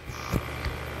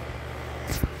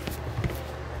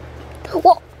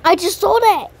 Well, I just saw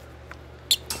that.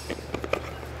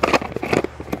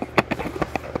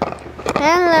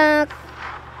 Hello.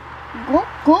 Go,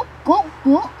 go, go,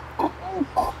 go.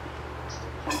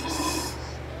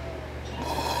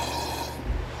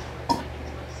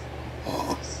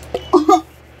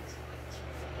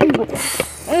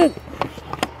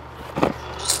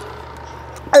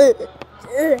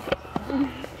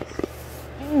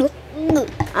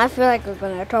 I feel like we're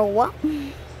gonna throw up.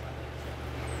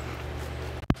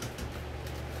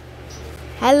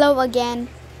 Hello again.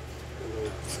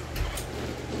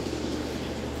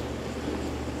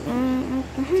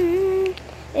 And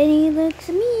he looks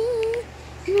at me,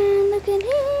 and I look at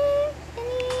him, and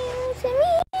he looks at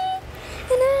me,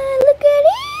 and I look at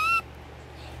him.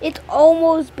 It's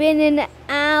almost been an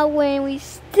hour and we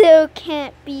still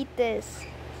can't beat this.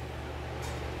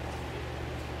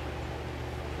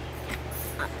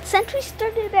 Since we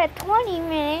started at 20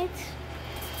 minutes,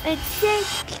 it's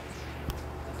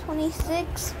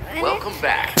 26 minutes. Welcome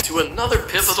back to another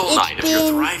pivotal night of your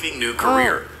thriving new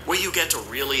career, where you get to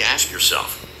really ask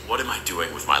yourself, what am I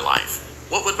doing with my life?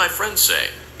 What would my friends say?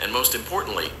 And most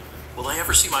importantly, will I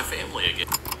ever see my family again?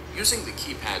 Using the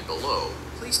keypad below,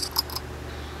 please...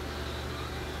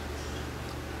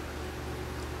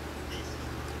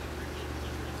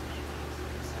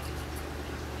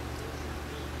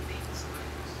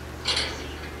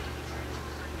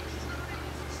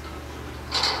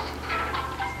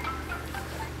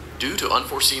 Due to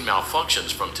unforeseen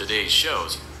malfunctions from today's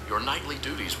shows, your nightly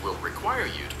duties will require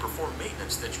you to perform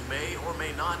maintenance that you may or may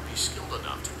not be skilled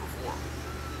enough to perform.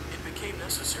 It became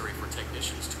necessary for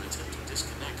technicians to attempt to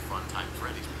disconnect Funtime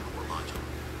Freddy's before lunch.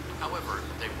 However,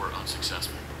 they were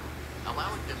unsuccessful.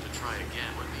 Allowing them to try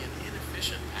again would be an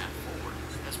inefficient path forward,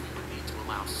 as we would need to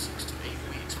allow 6 to 8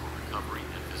 weeks for recovery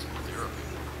and physical therapy.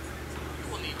 You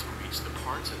will need to reach the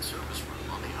parts and service room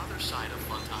on the other side of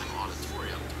Funtime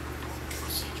Auditorium to perform the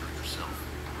procedure yourself.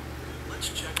 Let's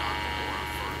check on Laura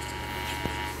first.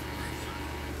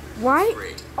 Why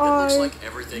Great. It are looks like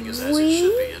everything is as it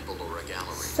should be in Ballora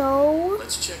Gallery. so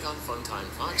Let's check on Funtime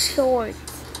Foxy. short?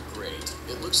 Great.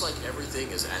 It looks like everything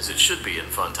is as it should be in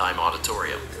Funtime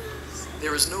Auditorium.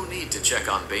 There is no need to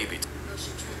check on Baby.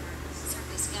 Motion trigger.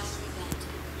 Surface gallery vent.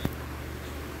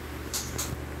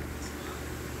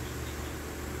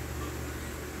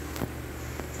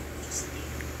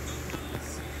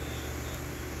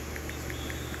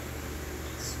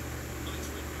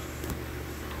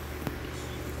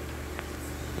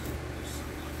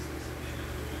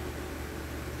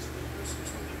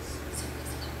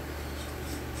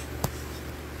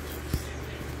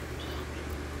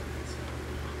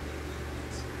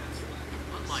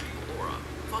 Unlike Ballora,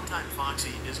 Funtime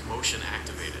Foxy is motion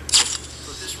activated.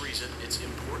 For this reason, it's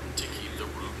important to keep the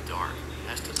room dark,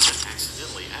 as to not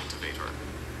accidentally activate her.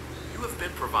 You have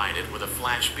been provided with a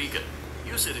flash beacon.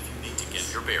 Use it if you need to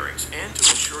get your bearings and to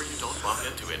ensure you don't bump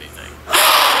into anything. Use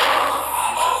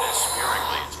it as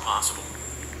sparingly as possible.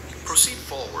 Proceed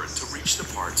forward to reach the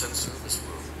parts and service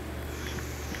room.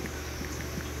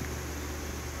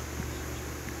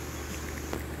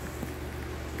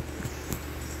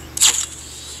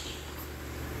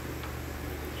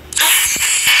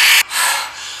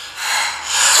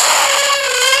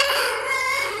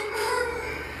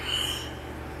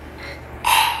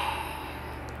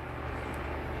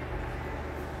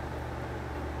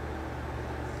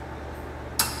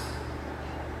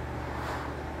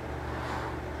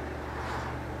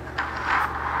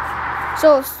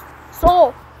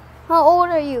 So, how old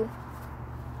are you?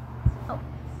 Oh,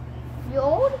 you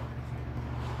old?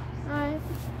 Alright.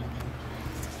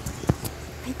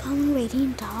 My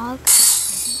Pomeranian dog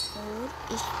is old.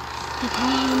 My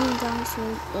Pomeranian dog is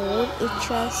really old. It's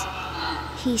just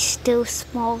he's still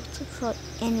small,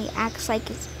 and he acts like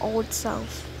his old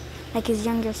self, like his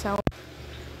younger self.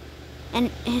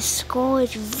 And his skull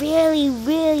is really,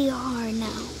 really hard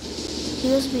now.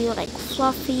 He used to be like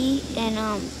fluffy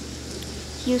and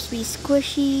he used to be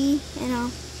squishy,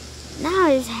 now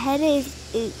his head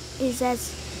is as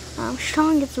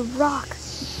strong as a rock.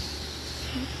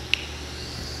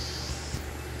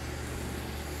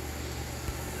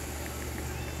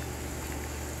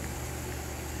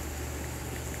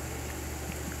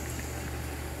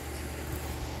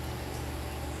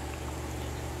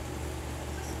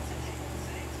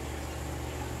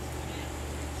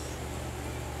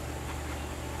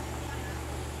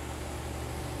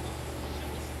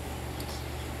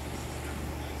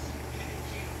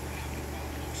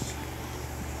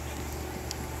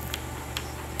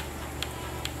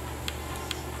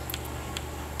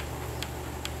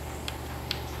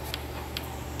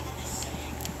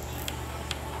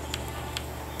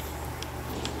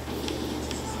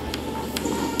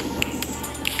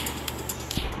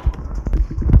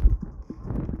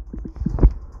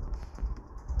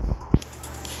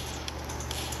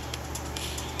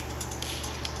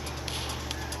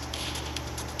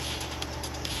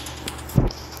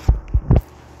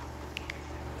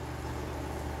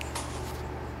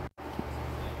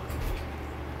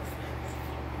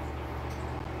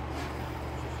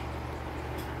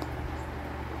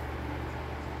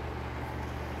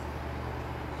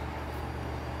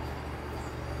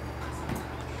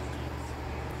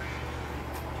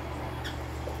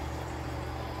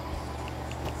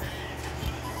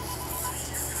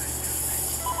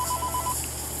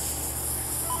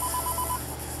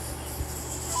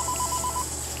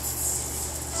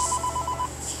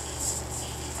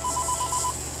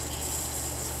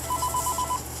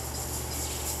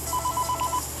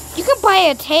 You can buy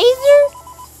a taser?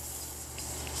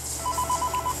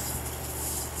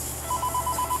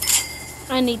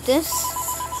 I need this.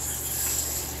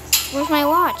 Where's my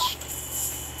watch?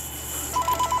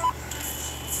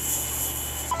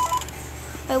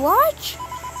 My watch?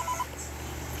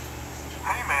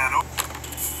 Hey, man.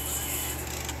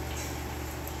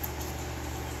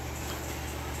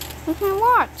 Where's my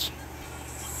watch?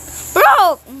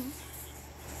 Bro!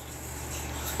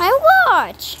 My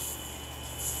watch!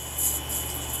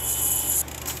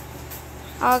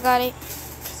 Oh, I got it.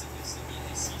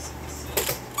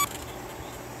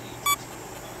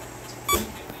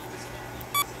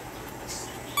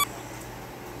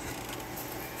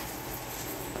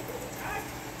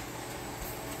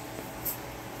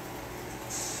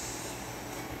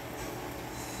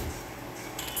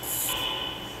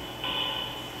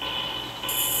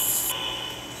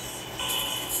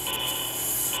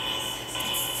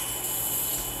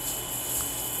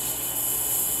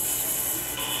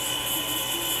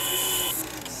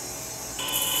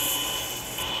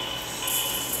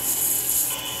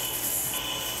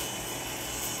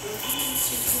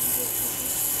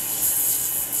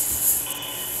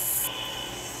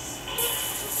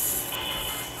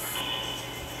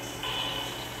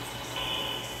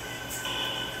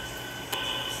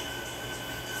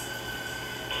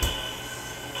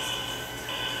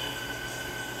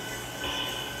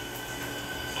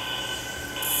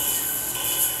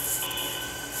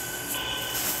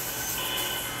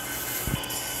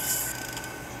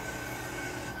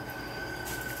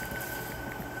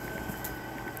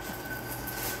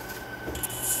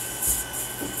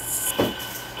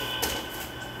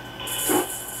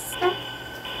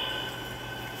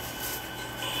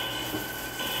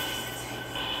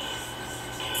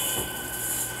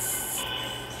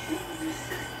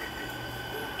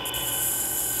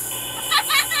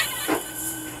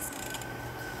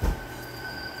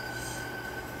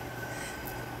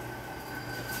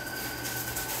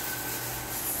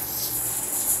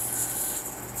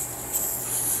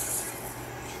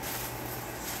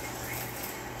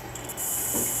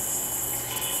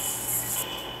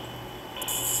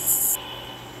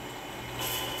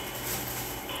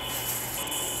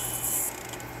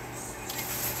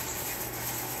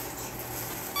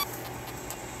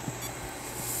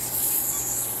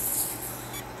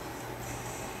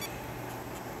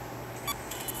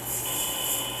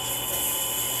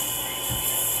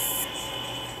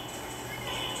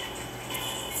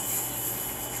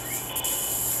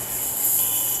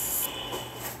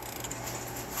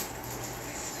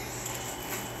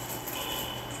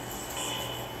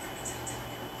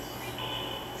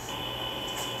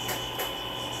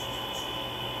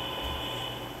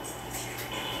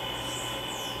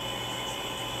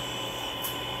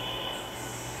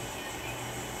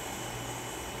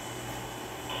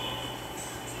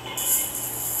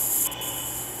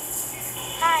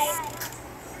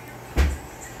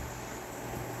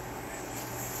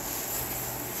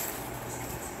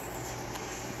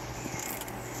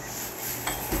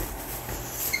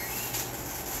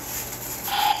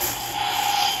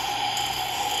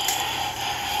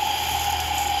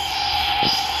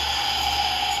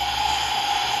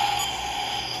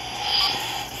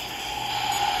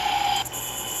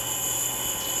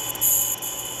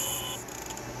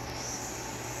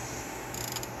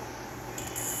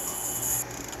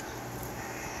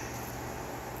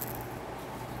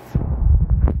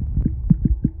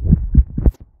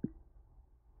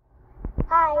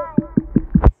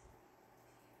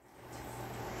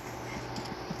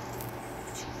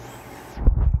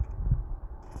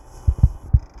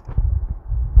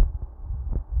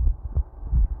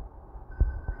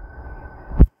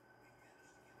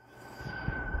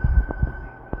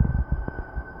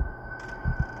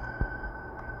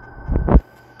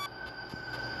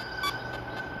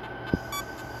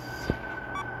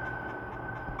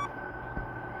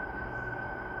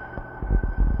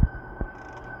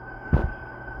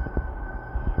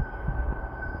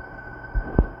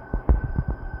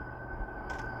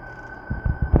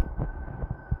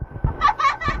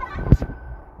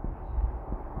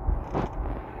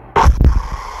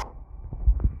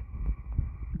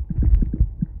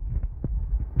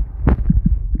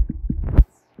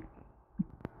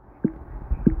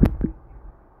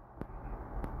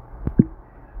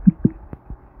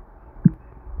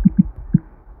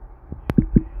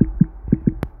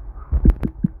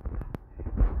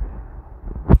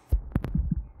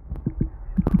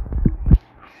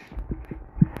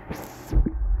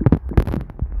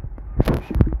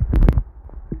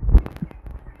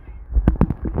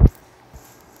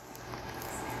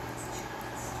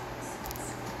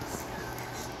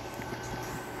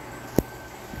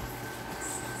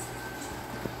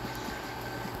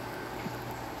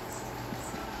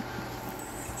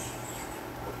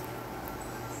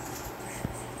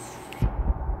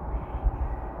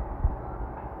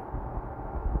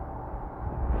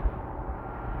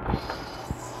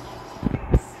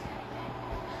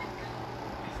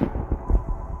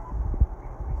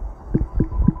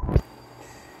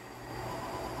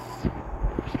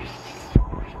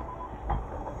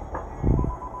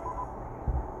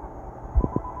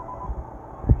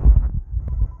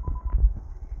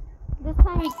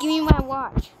 Here, give me my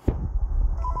watch.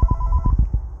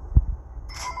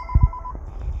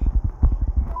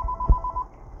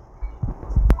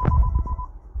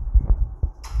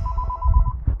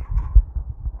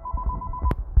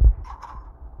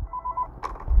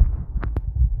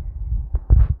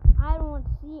 I don't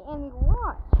see any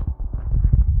watch.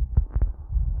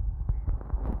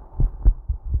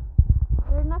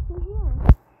 There's nothing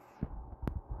here.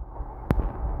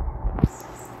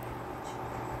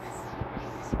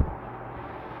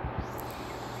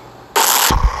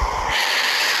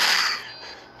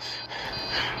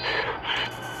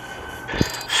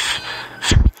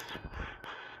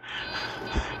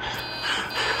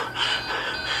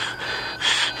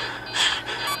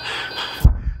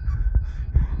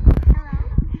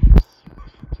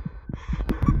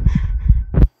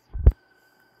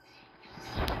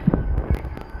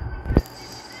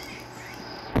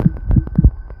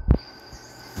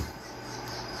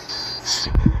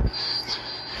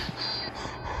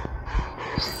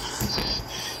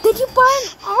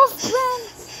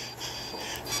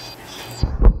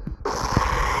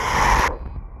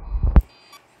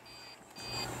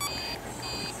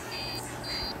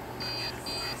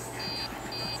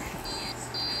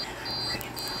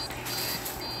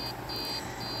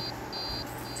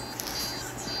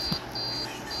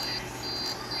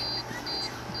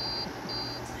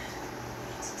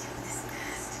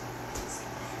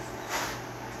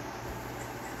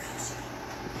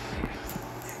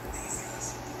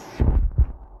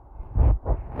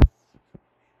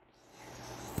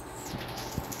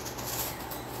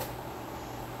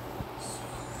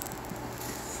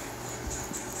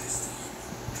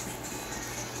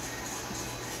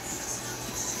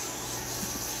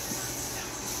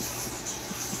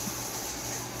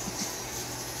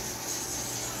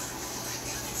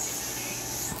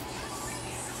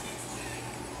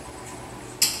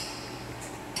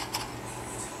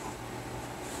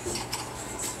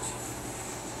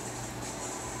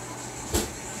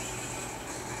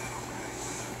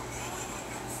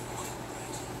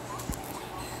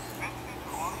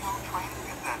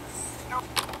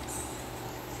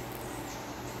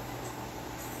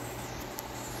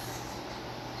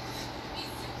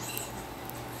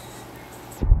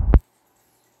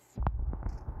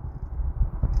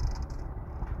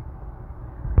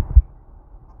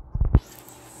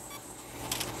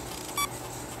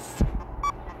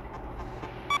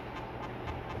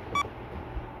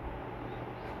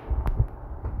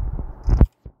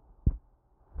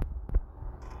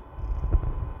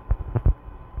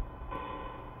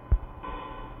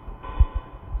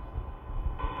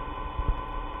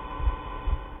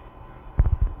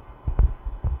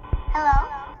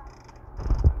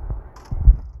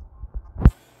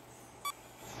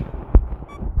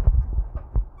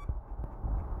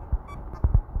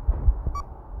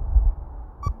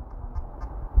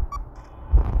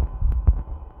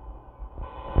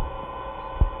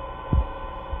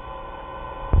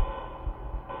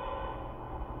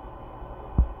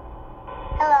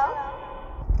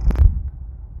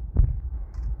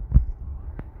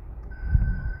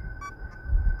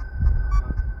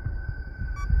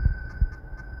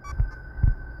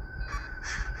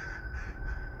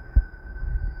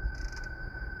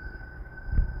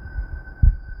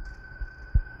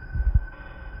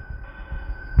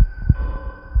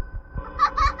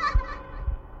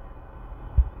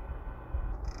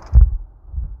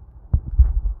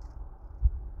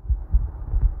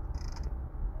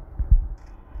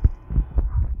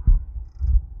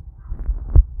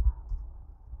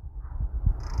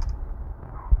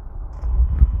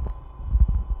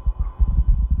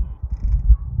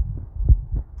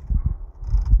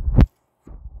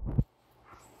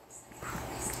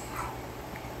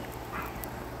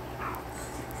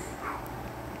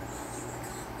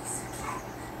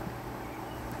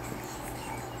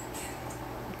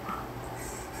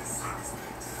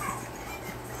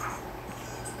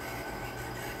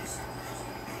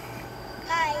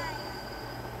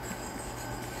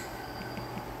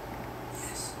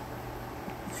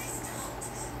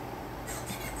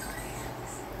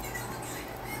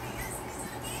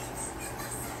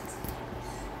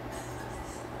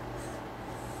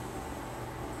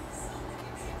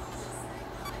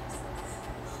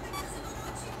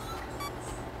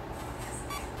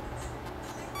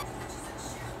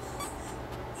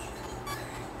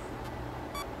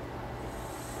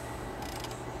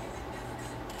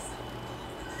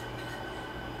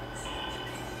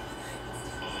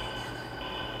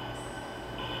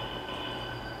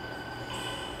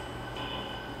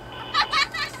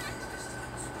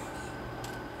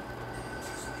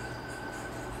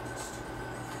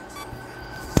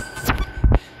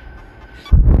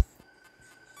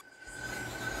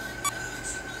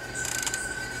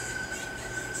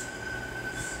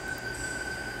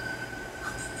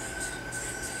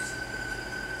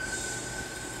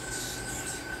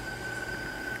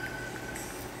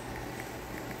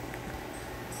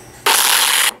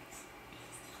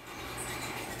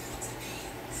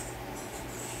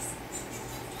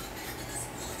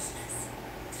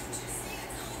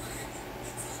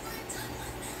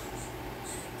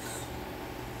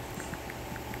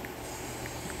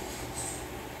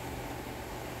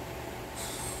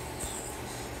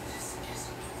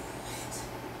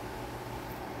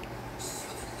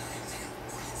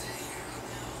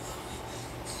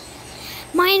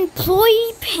 My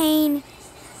employee pay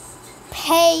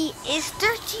is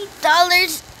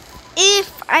 $30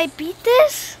 if I beat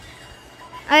this.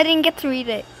 I didn't get to read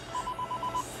it.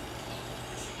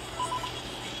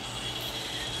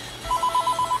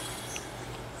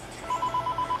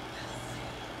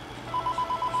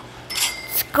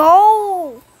 Let's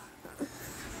go.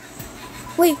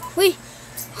 Wait.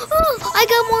 Oh, I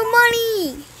got more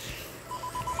money.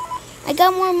 I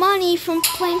got more money from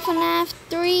playing Fnaf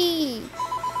 3.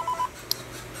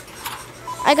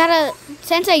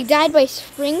 Since I died by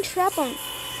spring trap on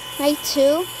night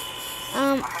 2,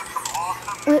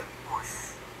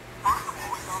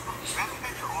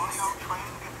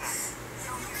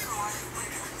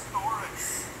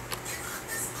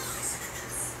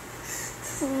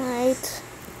 alright.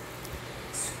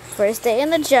 First day in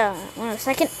the job. 1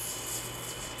 second.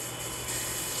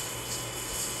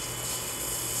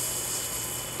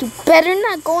 You better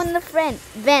not go in the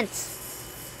vents.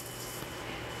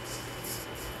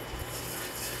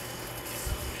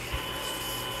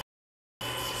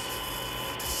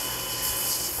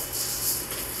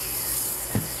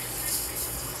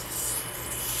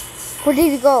 Where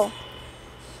did he go?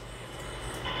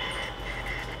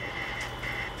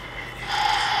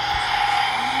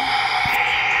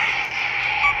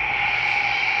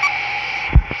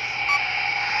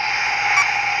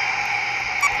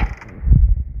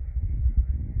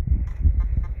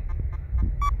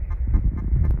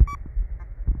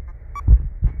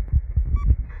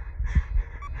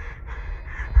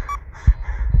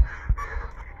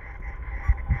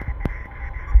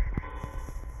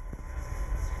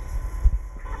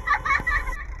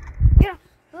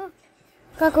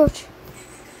 Cockroach.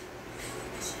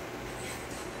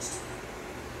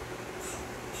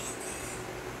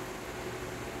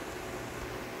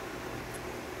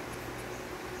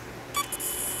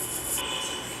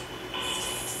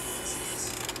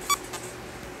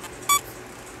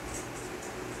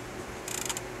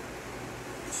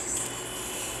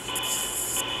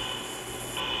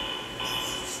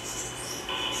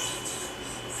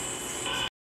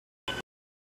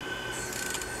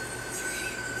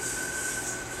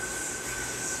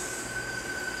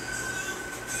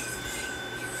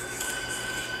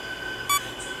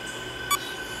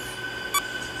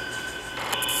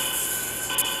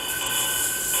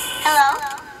 Hello?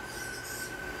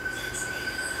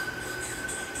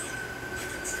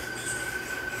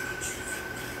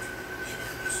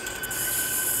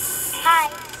 Hi.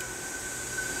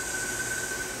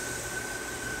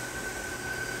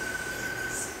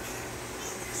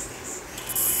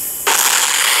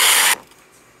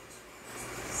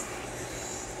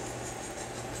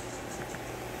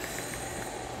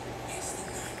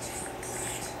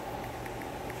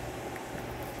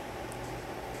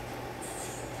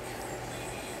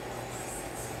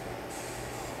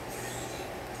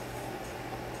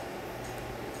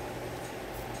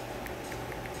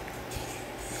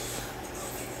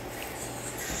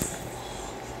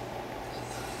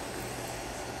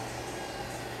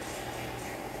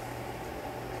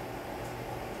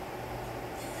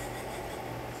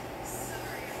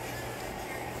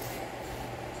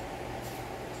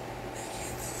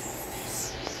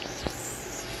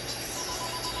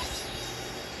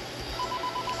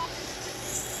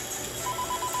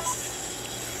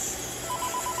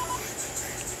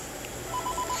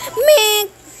 Man,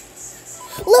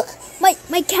 look,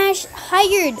 my cash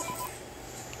hired.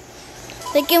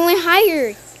 Like it went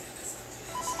higher.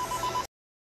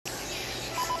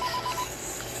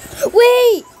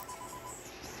 Wait,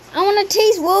 I want to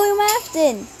taste William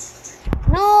Afton.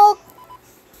 No.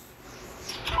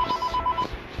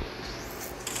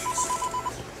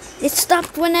 It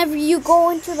stopped whenever you go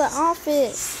into the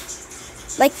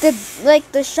office. Like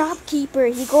the shopkeeper,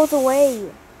 he goes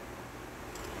away.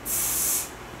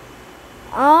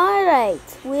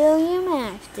 Alright, William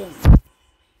Afton.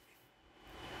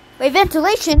 Wait,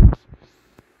 ventilation?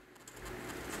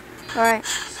 Alright,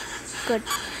 good.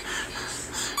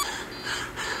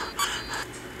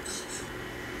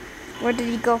 Where did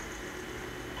he go?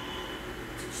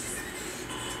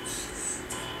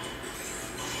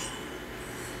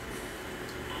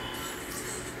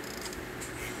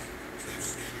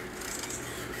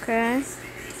 Okay.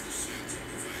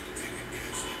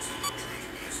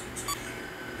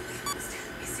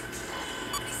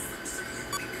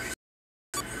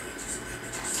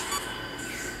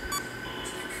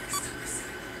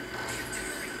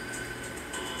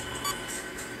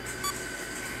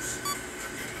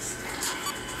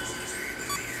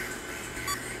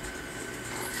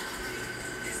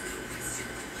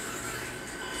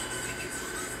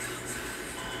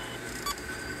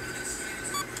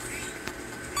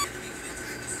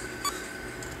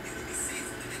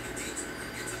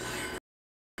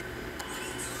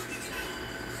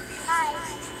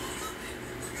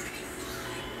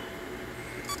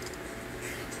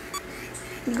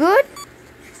 Good?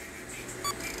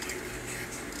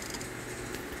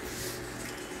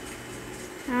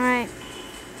 Alright.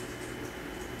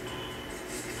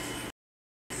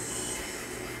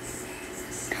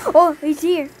 Oh, he's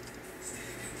here.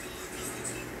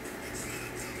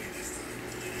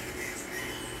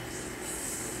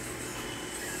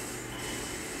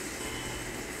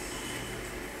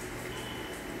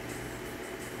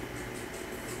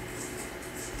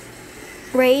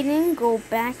 Raiden, go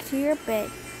back to your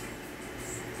bed.